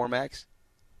Warmacks,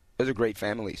 those are great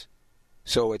families.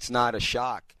 So it's not a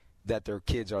shock that their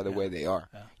kids are the way they are.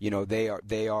 Yeah.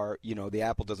 They are. The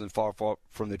apple doesn't fall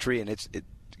from the tree,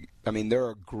 and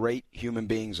they're great human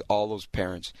beings, all those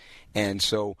parents. And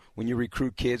so when you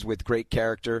recruit kids with great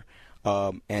character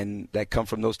and that come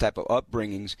from those type of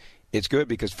upbringings, it's good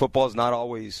because football is not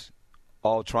always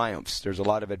all triumphs. There's a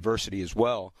lot of adversity as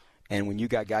well. And when you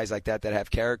got guys like that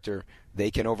have character,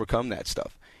 they can overcome that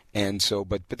stuff. And so,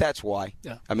 but that's why.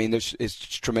 Yeah. I mean,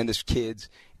 it's tremendous kids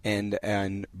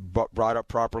and brought up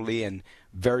properly and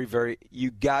very, very. You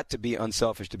got to be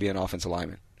unselfish to be an offensive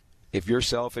lineman. If you're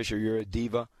selfish or you're a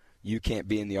diva, you can't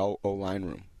be in the O-line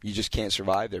room. You just can't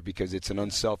survive there because it's an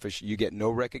unselfish. You get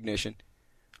no recognition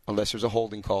unless there's a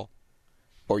holding call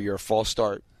or you're a false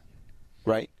start,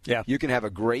 right? Yeah. You can have a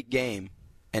great game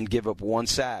and give up one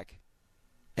sack.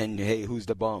 And, hey, who's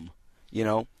the bum,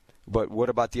 But what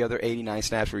about the other 89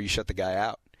 snaps where you shut the guy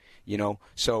out,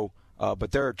 So,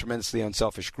 but they're a tremendously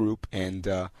unselfish group, and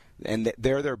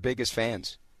they're their biggest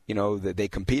fans. They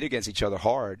compete against each other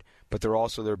hard, but they're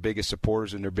also their biggest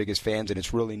supporters and their biggest fans, and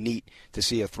it's really neat to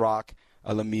see a Throck,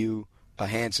 a Lemieux, a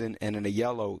Hanson, and an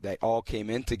Aiello that all came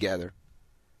in together,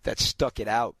 that stuck it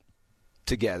out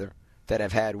together, that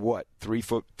have had,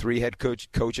 three head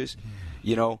coaches?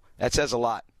 That says a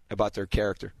lot about their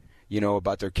character,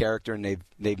 and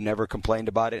they've never complained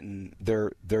about it, and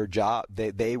their job,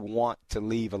 they want to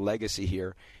leave a legacy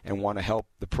here and want to help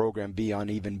the program be on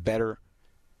a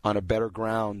better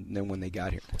ground than when they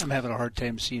got here. I'm having a hard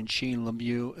time seeing Sheen,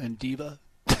 Lemieux, and Diva.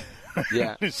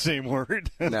 Yeah. The same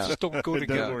word. No. Just don't go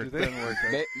together. Doesn't work.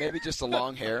 Maybe just the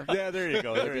long hair. Yeah, there you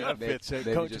go. That fits.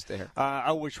 Maybe Coach, just the hair.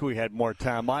 I wish we had more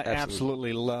time. I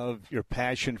absolutely love your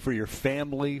passion for your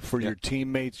family, for your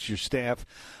teammates, your staff,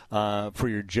 for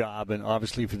your job, and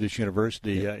obviously for this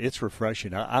university. It's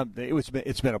refreshing.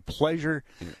 It's been a pleasure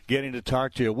getting to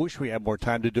talk to you. I wish we had more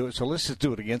time to do it, so let's just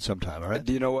do it again sometime, all right?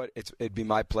 You know what? It'd be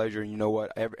my pleasure. And you know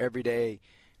what? Every day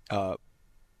I'm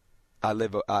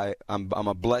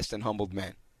a blessed and humbled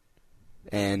man.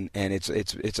 And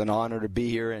it's an honor to be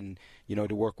here and,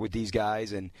 to work with these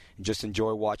guys and just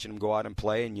enjoy watching them go out and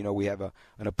play. And, we have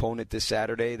an opponent this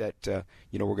Saturday that,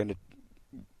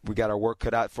 we got our work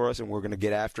cut out for us, and we're going to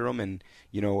get after them. And,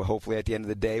 hopefully at the end of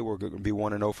the day, we're going to be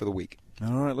 1-0 for the week.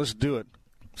 All right, let's do it.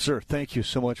 Sir, thank you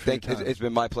so much for your time. It's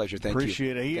been my pleasure.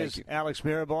 Appreciate it. He is Alex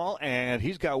Mirabal, and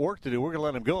he's got work to do. We're going to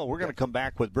let him go. We're going to come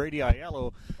back with Brady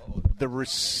Aiello, the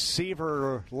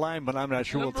receiver lineman. I'm not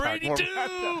sure we'll talk more about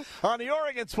that on the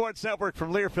Oregon Sports Network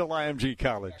from Learfield IMG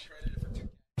College.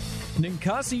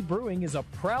 Ninkasi Brewing is a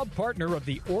proud partner of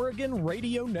the Oregon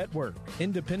Radio Network.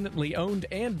 Independently owned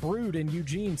and brewed in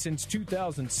Eugene since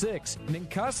 2006,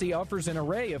 Ninkasi offers an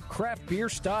array of craft beer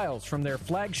styles from their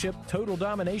flagship Total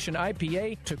Domination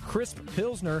IPA to Crisp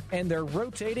Pilsner and their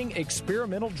rotating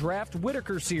experimental draft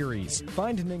Whitaker series.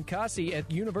 Find Ninkasi at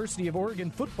University of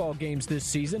Oregon football games this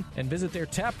season and visit their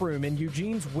tap room in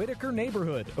Eugene's Whitaker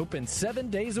neighborhood, open 7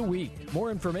 days a week.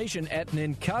 More information at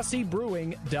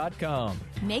ninkasibrewing.com.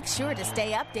 Make sure to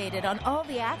stay updated on all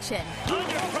the action.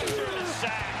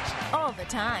 All the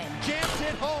time. Jams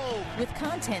it home. With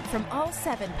content from all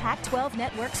 7 Pac-12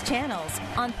 Network's channels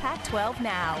on Pac-12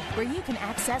 Now, where you can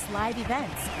access live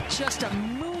events. Just a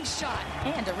moonshot.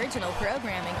 And original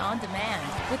programming on demand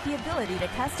with the ability to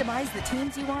customize the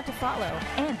teams you want to follow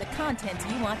and the content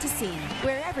you want to see,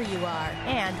 wherever you are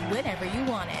and whenever you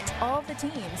want it. All the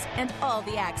teams and all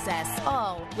the access,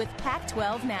 all with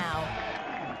Pac-12 Now.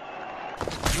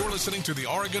 You're listening to the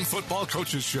Oregon Football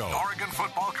Coaches Show. Oregon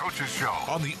Football Coaches Show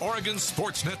On the Oregon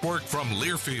Sports Network from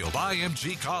Learfield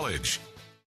IMG College.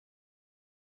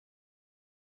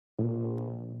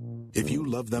 If you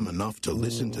love them enough to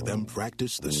listen to them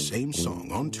practice the same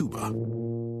song on tuba,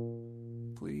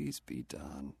 please be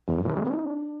done.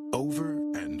 Over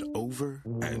and over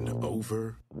and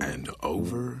over and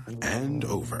over and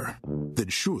over, then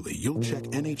surely you'll check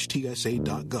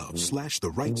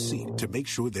NHTSA.gov/the right seat to make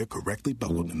sure they're correctly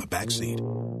buckled in the back seat.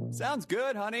 Sounds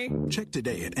good, honey. Check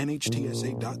today at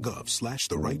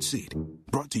NHTSA.gov/the right seat.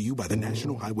 Brought to you by the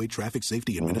National Highway Traffic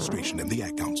Safety Administration and the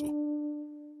Ad Council.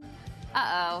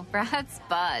 Uh-oh, Brad's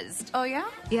buzzed. Oh, yeah?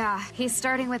 Yeah, he's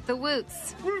starting with the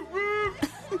woots.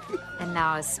 And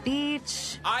now a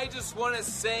speech. I just want to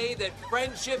say that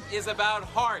friendship is about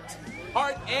heart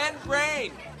and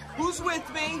brain. Who's with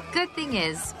me? Good thing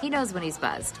is, he knows when he's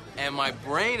buzzed. And my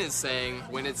brain is saying,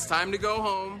 when it's time to go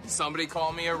home, somebody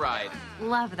call me a ride.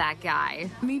 Love that guy.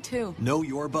 Me too. Know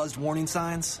your buzzed warning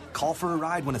signs? Call for a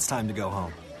ride when it's time to go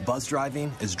home. Buzz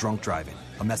driving is drunk driving.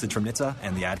 A message from NHTSA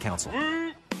and the Ad Council.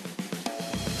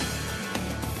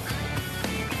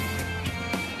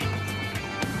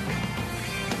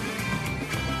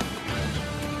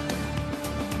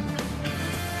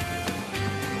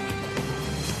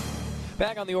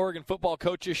 Back on the Oregon Football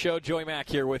Coaches Show, Joey Mack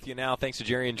here with you now. Thanks to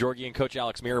Jerry and Georgie and Coach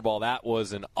Alex Mirabal. That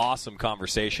was an awesome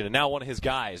conversation. And now one of his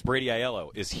guys, Brady Aiello,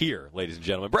 is here, ladies and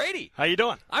gentlemen. Brady! How you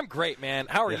doing? I'm great, man.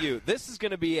 How are you? This is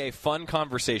going to be a fun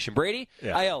conversation. Brady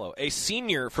Aiello, a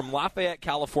senior from Lafayette,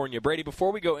 California. Brady,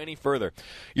 before we go any further,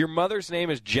 your mother's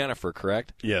name is Jennifer,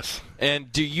 correct? Yes.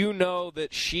 And do you know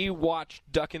that she watched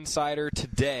Duck Insider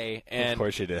today? And, of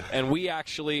course she did. And we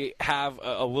actually have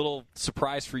a little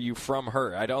surprise for you from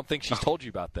her. I don't think she's told you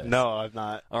about this. No, I've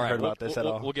not heard about this at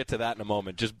all. We'll get to that in a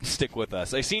moment. Just stick with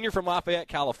us. A senior from Lafayette,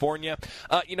 California.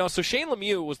 So Shane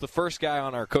Lemieux was the first guy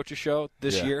on our coaches show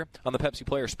this year on the Pepsi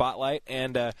Player Spotlight.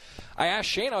 And I asked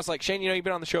Shane, I was like, Shane, you've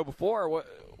been on the show before. What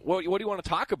do you want to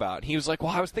talk about? And he was like,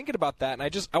 well, I was thinking about that.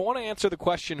 And I want to answer the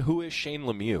question, who is Shane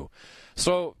Lemieux?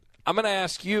 So I'm going to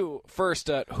ask you first,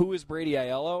 who is Brady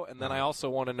Aiello? And then I also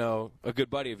want to know, a good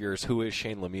buddy of yours, who is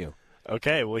Shane Lemieux?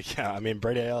 Okay, well, yeah,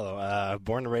 Brady Aiello,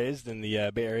 born and raised in the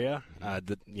Bay Area,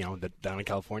 down in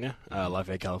California,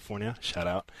 Lafayette, California, shout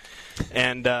out.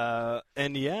 And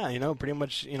yeah, pretty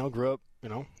much, grew up,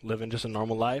 living just a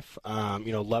normal life,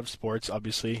 loved sports,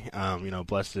 obviously,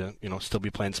 blessed to, still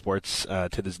be playing sports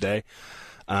to this day.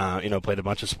 Played a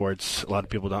bunch of sports. A lot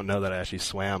of people don't know that I actually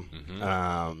swam,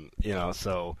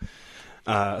 so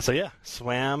yeah,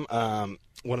 swam.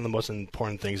 One of the most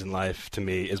important things in life to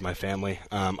me is my family.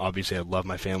 Obviously, I love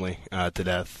my family to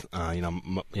death.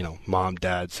 Mom,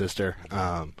 dad, sister.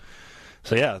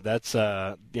 So yeah, that's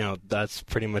that's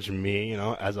pretty much me,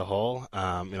 as a whole.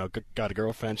 Got a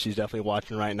girlfriend; she's definitely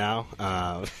watching right now.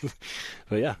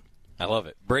 But yeah, I love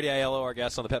it. Brady Aiello, our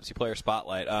guest on the Pepsi Player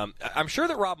Spotlight. I'm sure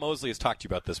that Rob Mosley has talked to you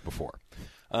about this before.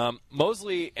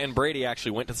 Mosley and Brady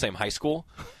actually went to the same high school,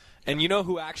 and you know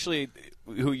who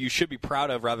you should be proud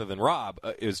of rather than Rob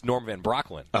is Norm Van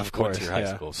Brocklin. Of course, went to your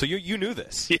high school. So you knew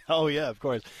this. Yeah, oh yeah, of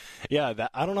course. Yeah,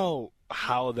 I don't know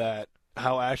how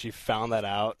I actually found that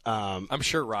out. I'm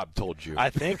sure Rob told you. I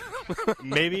think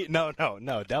maybe no,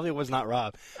 definitely was not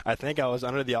Rob. I think I was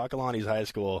under the Acalanes High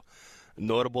School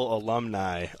notable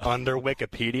alumni under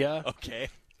Wikipedia. Okay.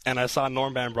 And I saw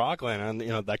Norm Van Brocklin,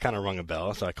 and that kind of rung a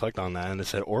bell. So I clicked on that, and it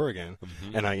said Oregon,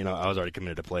 and I was already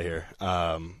committed to play here.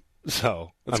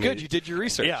 So that's good. You did your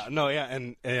research. Yeah,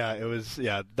 it was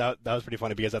that was pretty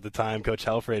funny because at the time, Coach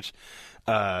Helfrich,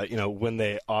 when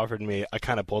they offered me, I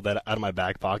kind of pulled that out of my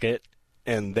back pocket,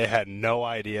 and they had no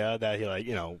idea that he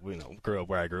grew up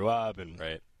where I grew up, and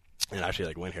right. And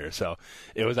actually went here. So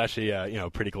it was actually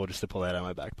pretty cool just to pull that out of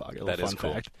my back pocket. That is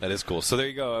cool. Fact. That is cool. So there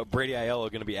you go. Brady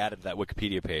Aiello going to be added to that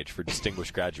Wikipedia page for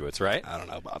distinguished graduates, right? I don't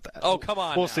know about that. Oh, come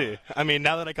on. We'll see. I mean,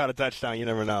 now that I caught a touchdown, you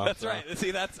never know. That's right.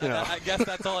 See, I guess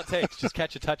that's all it takes. Just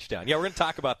catch a touchdown. Yeah, we're going to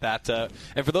talk about that.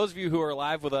 And for those of you who are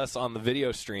live with us on the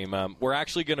video stream, we're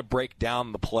actually going to break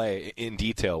down the play in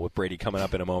detail with Brady coming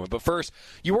up in a moment. But first,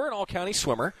 you were an all-county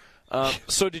swimmer.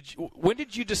 So when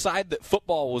did you decide that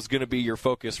football was going to be your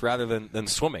focus rather than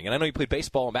swimming? And I know you played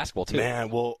baseball and basketball too. Man,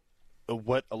 well,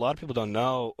 what a lot of people don't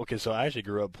know. Okay, so I actually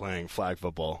grew up playing flag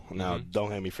football. Now, don't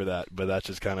hate me for that, but that's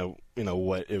just kind of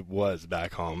what it was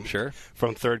back home. Sure.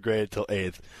 From 3rd grade till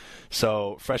 8th.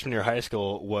 So freshman year of high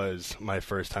school was my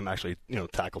first time actually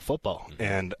tackle football,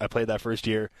 and I played that first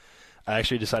year. I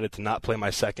actually decided to not play my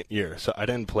second year, so I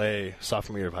didn't play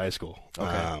sophomore year of high school.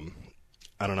 Okay.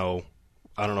 I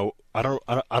don't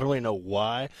really know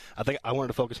why. I think I wanted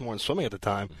to focus more on swimming at the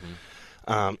time,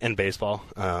 and baseball.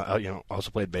 I also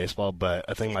played baseball, but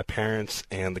I think my parents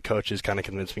and the coaches kind of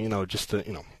convinced me, just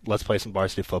to, let's play some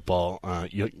varsity football.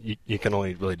 You can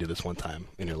only really do this one time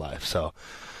in your life. So,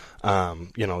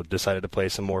 decided to play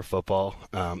some more football.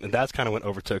 And that's kind of what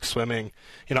overtook swimming.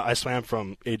 I swam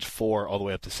from age 4 all the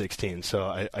way up to 16.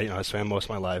 So I swam most of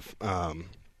my life, and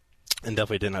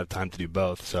definitely didn't have time to do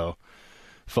both. So,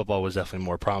 football was definitely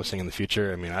more promising in the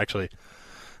future. I mean, actually,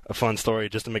 a fun story,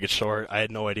 just to make it short, I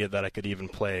had no idea that I could even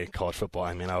play college football.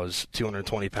 I mean, I was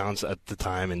 220 pounds at the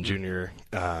time in junior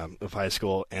of high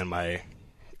school, and my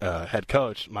head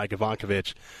coach, Mike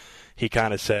Ivankovich, he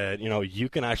kind of said, you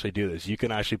can actually do this. You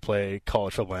can actually play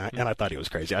college football. And I thought he was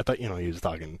crazy. I thought, he was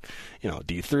talking,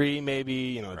 D3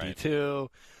 maybe, right. D2.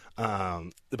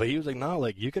 But he was like, no,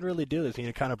 you could really do this. And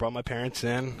he kind of brought my parents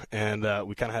in, and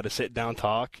we kind of had a sit-down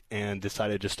talk and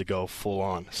decided just to go full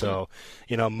on. So,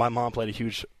 my mom played a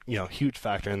huge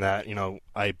factor in that.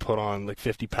 I put on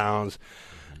 50 pounds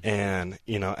and,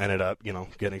 ended up,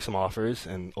 getting some offers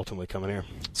and ultimately coming here.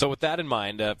 So with that in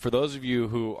mind, for those of you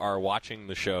who are watching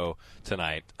the show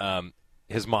tonight,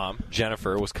 his mom,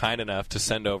 Jennifer, was kind enough to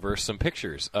send over some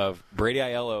pictures of Brady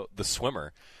Aiello, the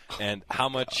swimmer, and how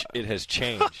much it has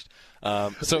changed.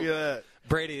 So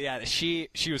Brady, she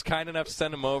was kind enough to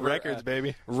send him over. Records,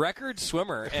 baby. Record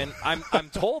swimmer, and I'm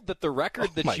told that the record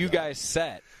that you guys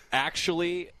set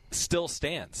actually still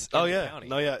stands. Oh in yeah,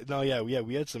 the county.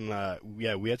 We had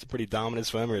some pretty dominant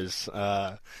swimmers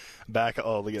back.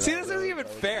 Oh, look at that. See, this isn't even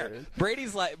fair.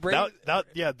 Brady's like that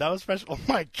was fresh. Oh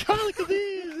my God, look at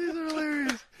these. These are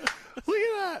hilarious. Look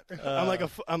at that.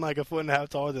 I'm like a foot and a half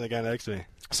taller than the guy next to me.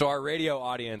 So our radio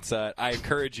audience, I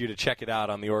encourage you to check it out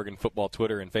on the Oregon Football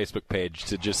Twitter and Facebook page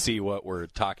to just see what we're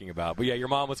talking about. But yeah, your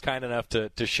mom was kind enough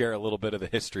to share a little bit of the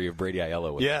history of Brady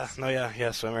Aiello with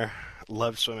us. Swimmer.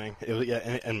 Loved swimming.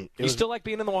 You still like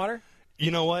being in the water?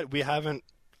 You know what?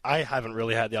 I haven't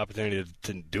really had the opportunity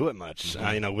to do it much,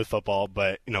 with football,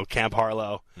 but, Camp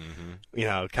Harlow,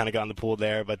 kind of got in the pool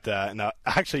there. But, no,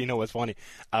 actually, what's funny?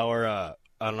 We were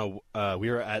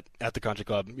at the country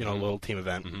club, a little team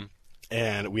event,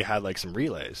 and we had, some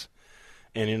relays.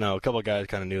 And, a couple of guys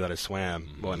kind of knew that I swam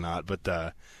and whatnot, but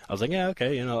I was like, yeah,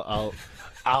 okay,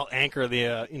 I'll anchor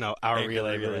the, our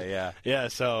relay. Yeah,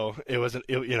 so it was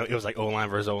like O-line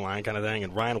versus O-line kind of thing,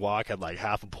 and Ryan Walk had,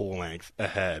 half a pool length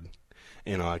ahead.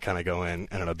 I kind of go in,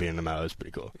 ended up being in the mouth. It was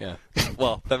pretty cool. Yeah.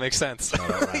 Well, that makes sense.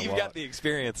 You've got the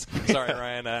experience. Sorry,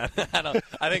 Ryan. I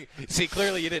think,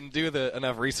 clearly you didn't do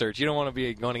enough research. You don't want to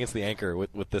be going against the anchor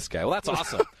with this guy. Well, that's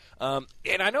awesome.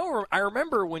 And I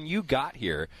remember when you got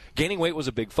here, gaining weight was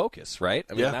a big focus, right?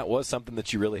 I mean, that was something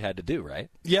that you really had to do, right?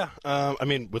 Yeah.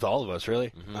 With all of us,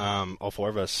 really. All 4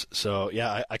 of us. So,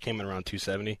 yeah, I came in around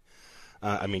 270.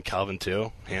 Calvin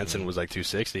too. Hansen was like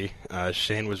 260.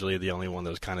 Shane was really the only one that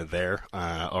was kind of there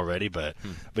already. But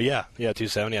yeah,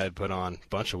 270. I put on a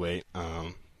bunch of weight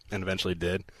and eventually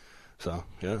did. So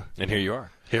yeah. And here you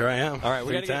are. Here I am. All right,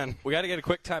 we got to get a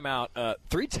quick timeout.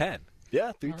 310.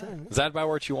 Yeah, 310. Is that about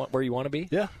where you want to be?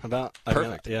 Yeah, about.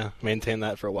 Perfect. Maintain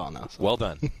that for a while now. So. Well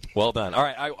done. Well done. All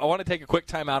right, I want to take a quick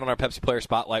time out on our Pepsi Player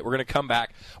Spotlight. We're going to come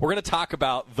back. We're going to talk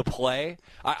about the play.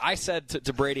 I said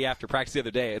to Brady after practice the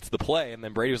other day, it's the play, and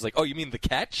then Brady was like, oh, you mean the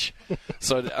catch?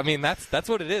 So, I mean, that's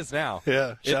what it is now.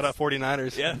 Yeah, shout out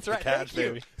 49ers. Yeah, that's right. The catch,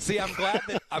 baby. See, I'm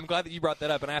glad that you brought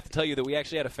that up, and I have to tell you that we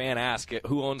actually had a fan ask,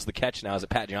 who owns the catch now? Is it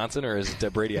Pat Johnson or is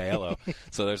it Brady Aiello?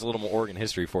 So there's a little more Oregon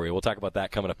history for you. We'll talk about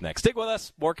that coming up next. Stick with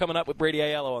us. More coming up with Brady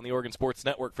Aiello on the Oregon Sports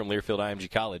Network from Learfield IMG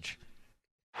College.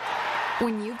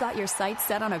 When you've got your sights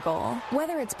set on a goal,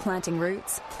 whether it's planting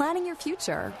roots, planning your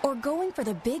future, or going for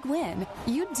the big win,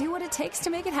 you do what it takes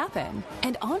to make it happen.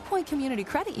 And On Point Community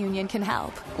Credit Union can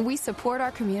help. We support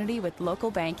our community with local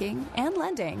banking and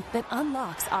lending that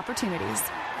unlocks opportunities.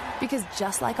 Because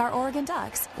just like our Oregon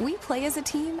Ducks, we play as a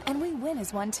team and we win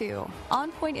as one too.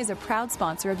 On Point is a proud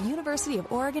sponsor of University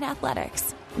of Oregon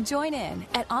Athletics. Join in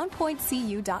at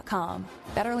onpointcu.com.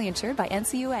 Federally insured by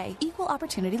NCUA, Equal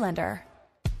Opportunity Lender.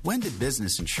 When did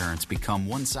business insurance become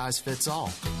one size fits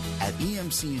all? At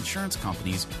EMC Insurance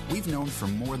Companies, we've known for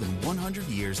more than 100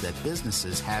 years that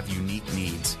businesses have unique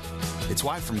needs. It's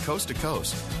why from coast to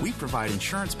coast, we provide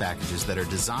insurance packages that are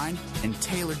designed and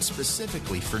tailored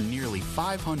specifically for nearly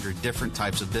 500 different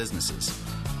types of businesses.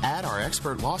 Add our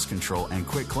expert loss control and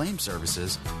quick claim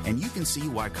services, and you can see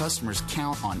why customers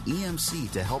count on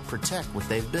EMC to help protect what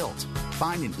they've built.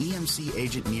 Find an EMC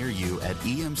agent near you at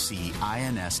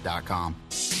emcins.com.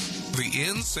 The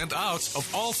ins and outs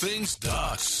of all things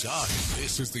Ducks.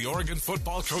 This is the Oregon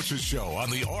Football Coaches Show on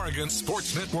the Oregon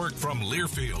Sports Network from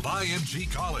Learfield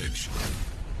IMG College.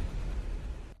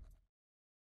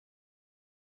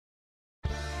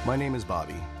 My name is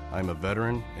Bobby. I'm a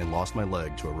veteran and lost my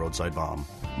leg to a roadside bomb.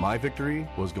 My victory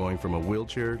was going from a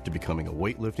wheelchair to becoming a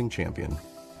weightlifting champion.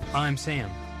 I'm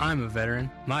Sam. I'm a veteran.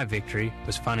 My victory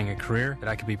was finding a career that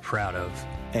I could be proud of.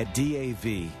 At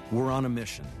DAV, we're on a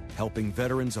mission, helping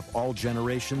veterans of all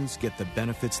generations get the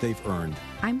benefits they've earned.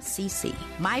 I'm Cece.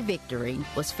 My victory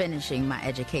was finishing my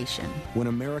education. When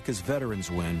America's veterans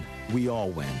win, we all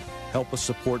win. Help us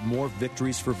support more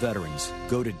victories for veterans.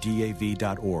 Go to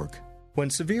DAV.org. When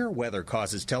severe weather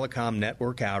causes telecom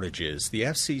network outages, the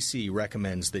FCC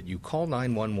recommends that you call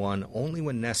 911 only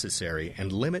when necessary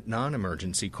and limit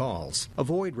non-emergency calls.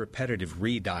 Avoid repetitive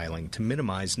redialing to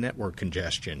minimize network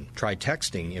congestion. Try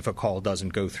texting if a call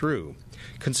doesn't go through.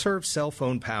 Conserve cell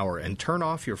phone power and turn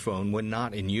off your phone when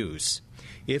not in use.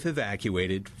 If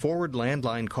evacuated, forward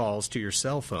landline calls to your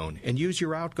cell phone and use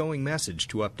your outgoing message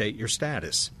to update your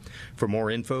status. For more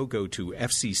info, go to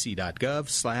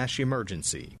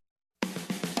fcc.gov/emergency.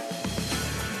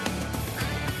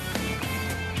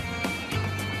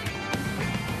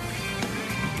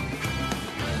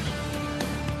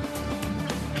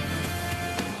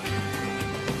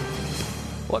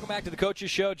 Welcome back to the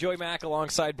Coaches Show. Joey Mack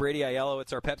alongside Brady Aiello.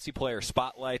 It's our Pepsi Player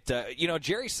Spotlight.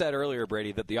 Jerry said earlier,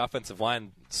 Brady, that the offensive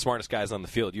line, smartest guys on the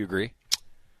field. You agree?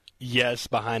 Yes,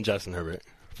 behind Justin Herbert,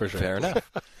 for sure. Fair enough.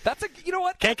 That's you know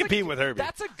what? Can't compete with Herbert.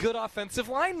 That's a good offensive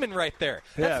lineman right there.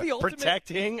 That's the ultimate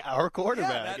protecting our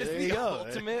quarterback. Yeah, that is the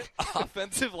ultimate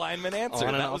offensive lineman answer.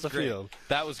 On and that off was the great. field.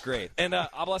 That was great. And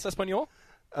hablas español?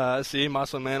 Sí,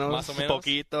 más o menos.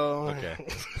 Poquito. Okay.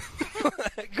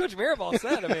 Coach Mirabal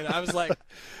said. I mean, I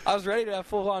was ready to have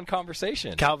full-on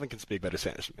conversation. Calvin can speak better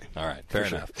Spanish than me. All right, fair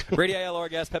enough. Brady Aiello, our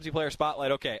guest, Pepsi Player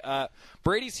Spotlight. Okay,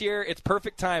 Brady's here. It's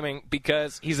perfect timing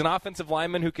because he's an offensive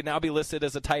lineman who can now be listed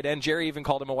as a tight end. Jerry even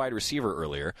called him a wide receiver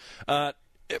earlier.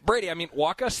 Brady, I mean,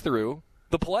 walk us through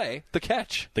the play, the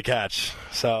catch. The catch.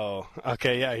 So,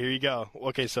 okay, yeah, here you go.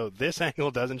 Okay, so this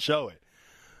angle doesn't show it.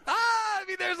 I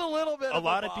mean, there's a little bit. A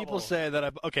lot of people say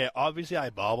that. Obviously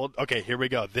I bobbled. Okay, here we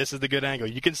go. This is the good angle.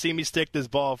 You can see me stick this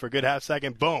ball for a good half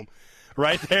second. Boom,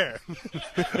 right there,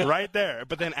 right there.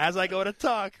 But then as I go to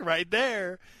tuck, right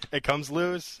there, it comes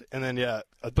loose, and then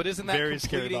But isn't that very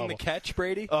completing the catch,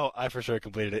 Brady? Oh, I for sure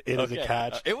completed it. It is a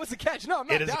catch. It was a catch. No, I'm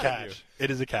not. It is a catch. It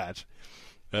is a catch.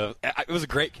 It was a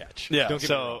great catch. Yeah.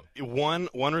 So one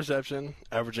reception,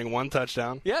 averaging 1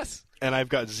 touchdown. Yes. And I've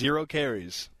got 0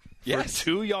 carries. For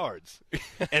 2 yards.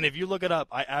 And if you look it up,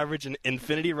 I average an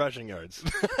infinity rushing yards.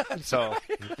 So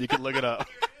you can look it up.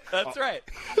 That's right.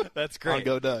 That's great. On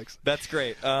Go Ducks. That's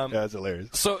great. Yeah, that's hilarious.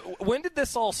 So when did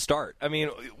this all start? I mean,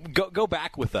 go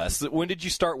back with us. When did you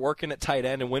start working at tight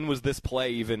end, and when was this play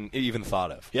even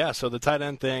thought of? Yeah, so the tight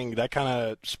end thing, that kind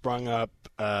of sprung up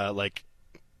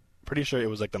pretty sure it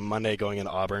was like the Monday going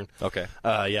into Auburn. Okay.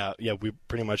 We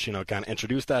pretty much, kind of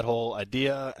introduced that whole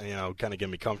idea and, kind of get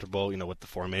me comfortable, with the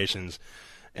formations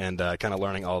and kind of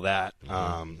learning all that.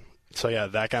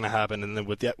 Mm-hmm. That kind of happened. And then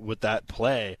with that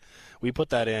play, we put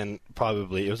that in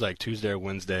probably, it was like Tuesday or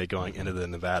Wednesday going into the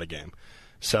Nevada game.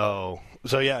 So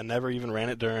never even ran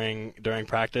it during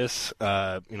practice.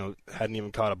 Hadn't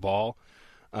even caught a ball.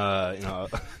 I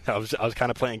was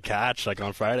kind of playing catch like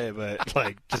on Friday, but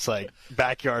just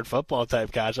backyard football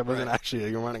type catch. I wasn't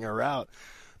actually running a route.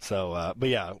 So,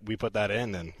 we put that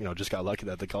in and, just got lucky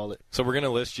that they called it. So we're going to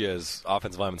list you as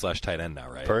offensive lineman / tight end now,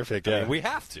 right? Perfect, yeah. I mean, we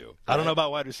have to. Right? I don't know about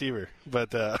wide receiver,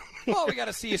 but... Well, we got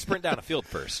to see you sprint down a field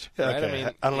first, right? Okay.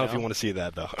 I don't know if you want to see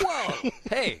that, though. Well,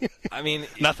 hey, I mean...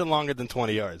 Nothing longer than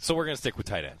 20 yards. So we're going to stick with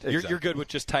tight end. Exactly. You're good with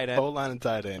just tight end? Whole line and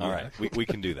tight end. All right, we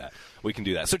can do that. We can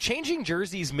do that. So changing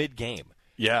jerseys mid-game.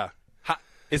 Yeah.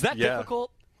 Is that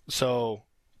difficult? So...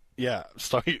 Yeah,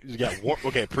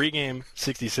 pregame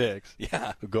 66.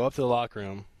 Yeah, go up to the locker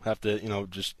room. Have to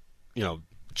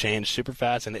change super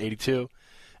fast into 82,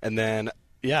 and then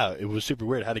it was super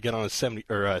weird. I had to get on a 70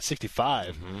 or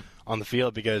 65 on the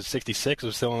field because 66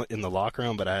 was still in the locker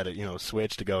room, but I had to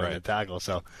switch to go in and tackle.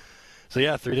 So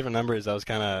 3 different numbers. That was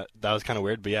kind of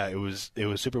weird. But it was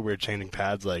super weird changing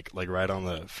pads like right on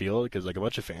the field because a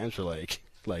bunch of fans were like,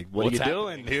 what are you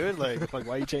doing, dude? Like, why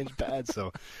are you changing pads?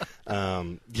 So,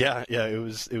 it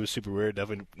was super weird.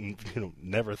 Definitely,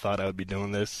 never thought I would be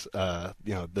doing this,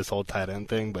 this whole tight end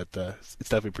thing, but it's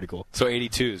definitely pretty cool. So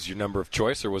 82 is your number of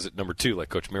choice, or was it number 2, like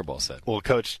Coach Mirabal said? Well,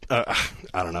 Coach, I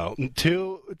don't know.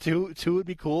 Two would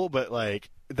be cool, but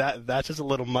that's just a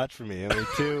little much for me. I mean,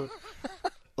 2,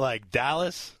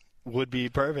 Dallas would be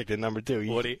perfect at number 2.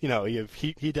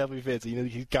 He definitely fits.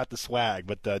 He's got the swag,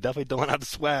 but definitely don't have the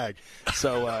swag.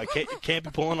 So can't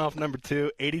be pulling off number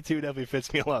 2. 82 definitely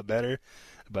fits me a lot better.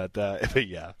 But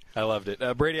yeah. I loved it.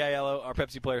 Brady Aiello, our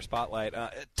Pepsi Player Spotlight.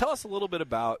 Tell us a little bit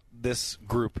about this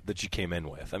group that you came in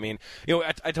with. I mean,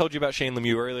 I told you about Shane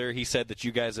Lemieux earlier. He said that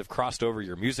you guys have crossed over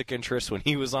your music interests when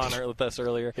he was on with us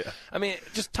earlier. Yeah. I mean,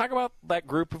 just talk about that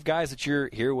group of guys that you're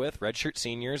here with, redshirt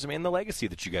seniors. I mean, the legacy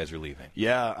that you guys are leaving.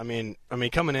 Yeah, I mean,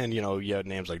 coming in, you had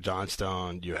names like John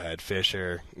Stone, you had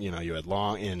Fisher, you had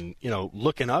Long, and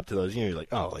looking up to those, you're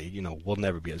like, oh, we'll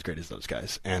never be as great as those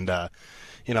guys, and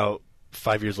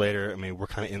 5 years later, I mean, we're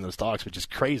kind of in those talks, which is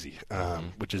crazy,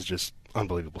 which is just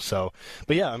unbelievable. So,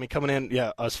 but yeah, I mean, coming in,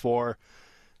 us 4,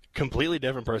 completely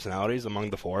different personalities among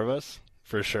the 4 of us,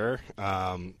 for sure.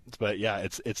 But yeah,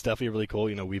 it's definitely really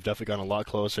cool. We've definitely gotten a lot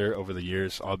closer over the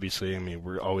years, obviously. I mean,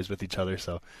 we're always with each other,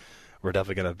 so we're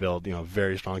definitely going to build,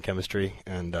 very strong chemistry.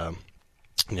 And,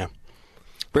 yeah.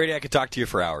 Brady, I could talk to you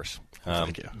for hours.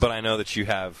 Thank you. But I know that you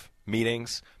have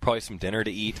meetings, probably some dinner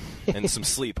to eat, and some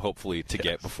sleep, hopefully, to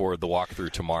get before the walkthrough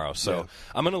tomorrow. So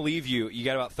I'm going to leave you. You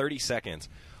got about 30 seconds.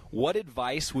 What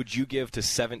advice would you give to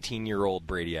 17-year-old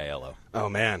Brady Aiello? Oh,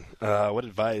 man. What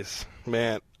advice?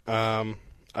 Man, I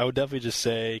would definitely just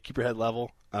say keep your head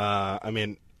level. I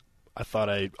mean, I thought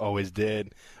I always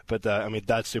did, but, I mean,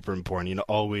 that's super important.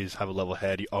 Always have a level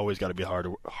head. You always got to be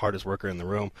the hardest worker in the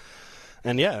room.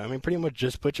 And, yeah, I mean, pretty much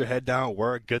just put your head down,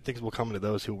 work. Good things will come to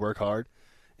those who work hard.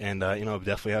 And,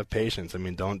 definitely have patience. I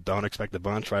mean, don't expect a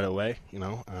bunch right away,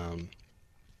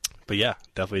 But, yeah,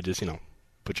 definitely just,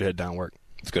 put your head down, work.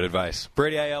 It's good advice.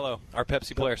 Brady Aiello, our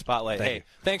Pepsi Player Spotlight.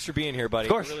 Thanks for being here, buddy.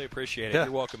 Of course. I really appreciate it. Yeah.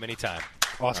 You're welcome anytime.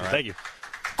 Awesome. Thank you.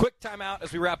 Quick timeout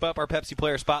as we wrap up our Pepsi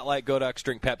Player Spotlight. Go Ducks,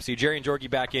 drink Pepsi. Jerry and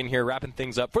Jorgie back in here, wrapping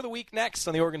things up for the week next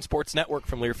on the Oregon Sports Network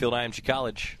from Learfield IMG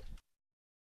College.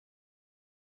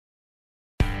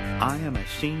 I am a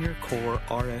Senior Corps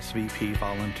RSVP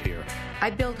volunteer.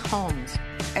 I build homes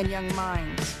and young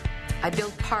minds. I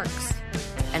build parks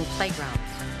and playgrounds.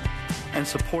 And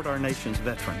support our nation's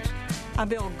veterans. I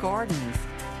build gardens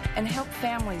and help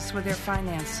families with their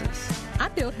finances. I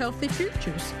build healthy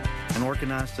futures. And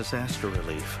organize disaster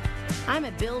relief. I'm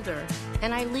a builder,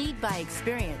 and I lead by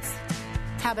experience.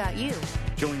 How about you?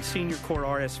 Join Senior Corps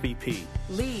RSVP.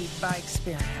 Lead by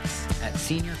experience. At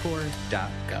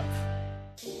seniorcorps.gov.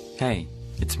 Hey,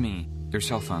 it's me, your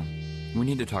cell phone. We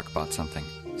need to talk about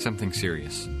something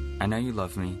serious. I know you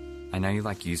love me. I know you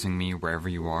like using me wherever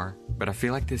you are, but I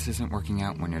feel like this isn't working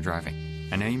out when you're driving.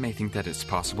 I know you may think that it's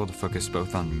possible to focus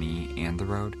both on me and the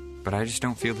road, but I just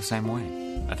don't feel the same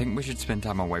way. I think we should spend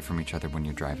time away from each other when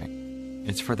you're driving.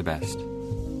 It's for the best.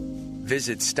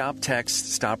 Visit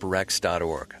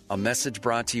StopTextStopWrecks.org. A message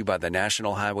brought to you by the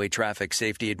National Highway Traffic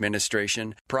Safety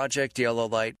Administration, Project Yellow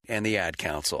Light, and the Ad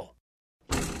Council.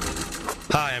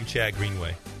 Hi, I'm Chad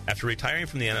Greenway. After retiring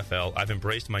from the NFL, I've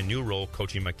embraced my new role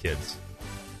coaching my kids.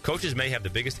 Coaches may have the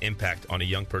biggest impact on a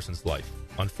young person's life.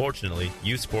 Unfortunately,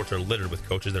 youth sports are littered with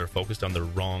coaches that are focused on the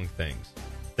wrong things.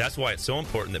 That's why it's so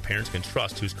important that parents can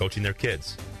trust who's coaching their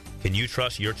kids. Can you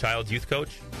trust your child's youth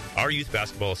coach? Our Youth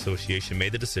Basketball Association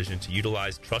made the decision to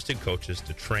utilize trusted coaches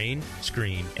to train,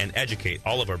 screen, and educate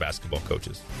all of our basketball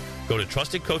coaches. Go to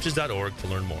trustedcoaches.org to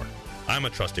learn more. I'm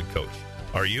a trusted coach.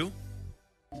 Are you?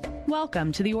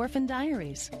 Welcome to the Orphan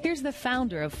Diaries. Here's the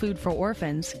founder of Food for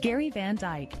Orphans, Gary Van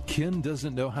Dyke. Ken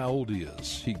doesn't know how old he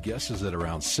is. He guesses at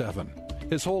around 7.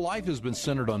 His whole life has been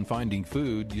centered on finding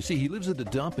food. You see, he lives at the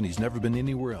dump and he's never been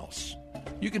anywhere else.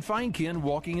 You can find Ken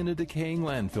walking in a decaying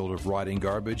landfill of rotting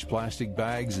garbage, plastic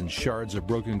bags, and shards of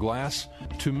broken glass.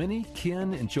 To many,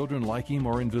 Ken and children like him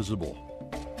are invisible.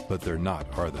 But they're not,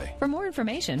 are they? For more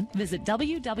information, visit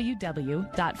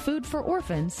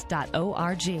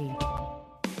www.foodfororphans.org.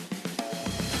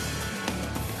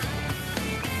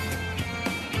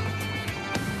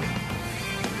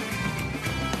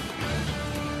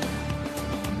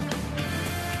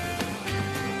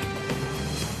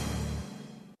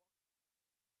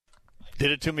 Did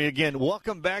it to me again.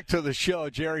 Welcome back to the show,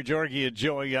 Jerry, Jorgie, and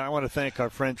Joey. I want to thank our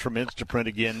friends from Instaprint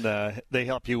again. They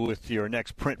help you with your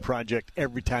next print project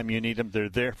every time you need them. They're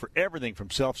there for everything from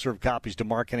self-serve copies to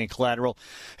marketing, collateral,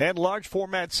 and large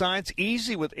format signs.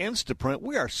 Easy with Instaprint.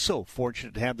 We are so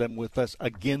fortunate to have them with us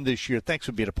again this year. Thanks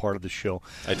for being a part of the show.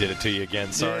 I did it to you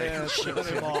again. Sorry. Yeah,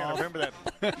 I remember that.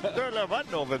 There's a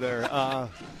button over there.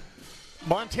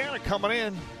 Montana coming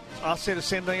in. I'll say the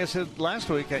same thing I said last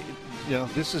week.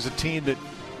 This is a team that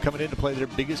coming in to play their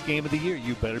biggest game of the year.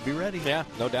 You better be ready. Yeah,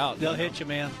 no doubt. They'll hit you,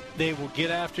 man. They will get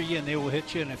after you, and they will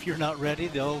hit you. And if you're not ready,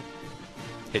 they'll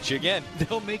hit you again.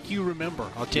 They'll make you remember.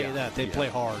 I'll tell you that. They play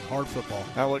hard football.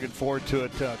 I'm looking forward to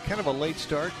it. Kind of a late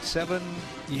start,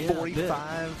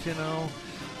 7:45.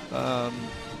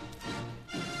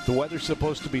 The weather's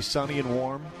supposed to be sunny and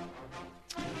warm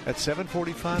at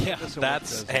 7:45. Yeah,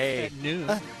 that's at noon.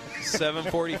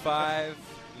 7:45,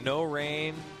 no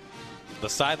rain. The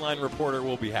sideline reporter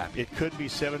will be happy. It could be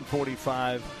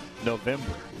 7:45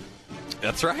 November.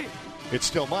 That's right. It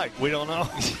still might. We don't know.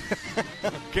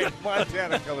 Okay,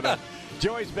 Montana coming up.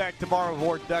 Joey's back tomorrow with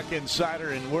Ward Duck Insider,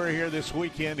 and we're here this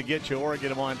weekend to get you Oregon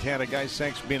and Montana. Guys,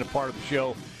 thanks for being a part of the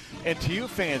show. And to you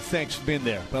fans, thanks for being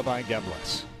there. Bye-bye. God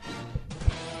bless.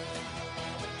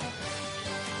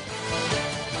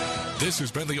 This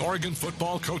has been the Oregon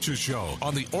Football Coaches Show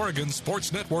on the Oregon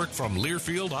Sports Network from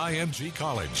Learfield IMG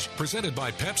College. Presented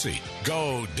by Pepsi.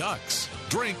 Go Ducks.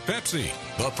 Drink Pepsi.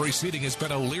 The preceding has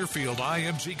been a Learfield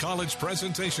IMG College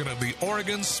presentation of the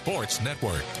Oregon Sports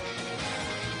Network.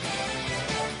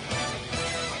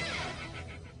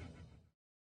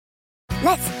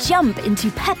 Let's jump into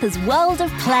Peppa's world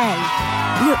of play.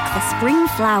 Look for spring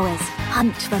flowers,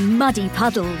 hunt for muddy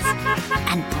puddles,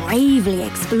 and bravely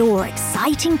explore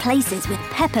exciting places with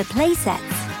Peppa playsets.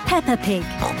 Peppa Pig,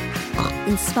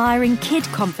 inspiring kid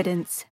confidence.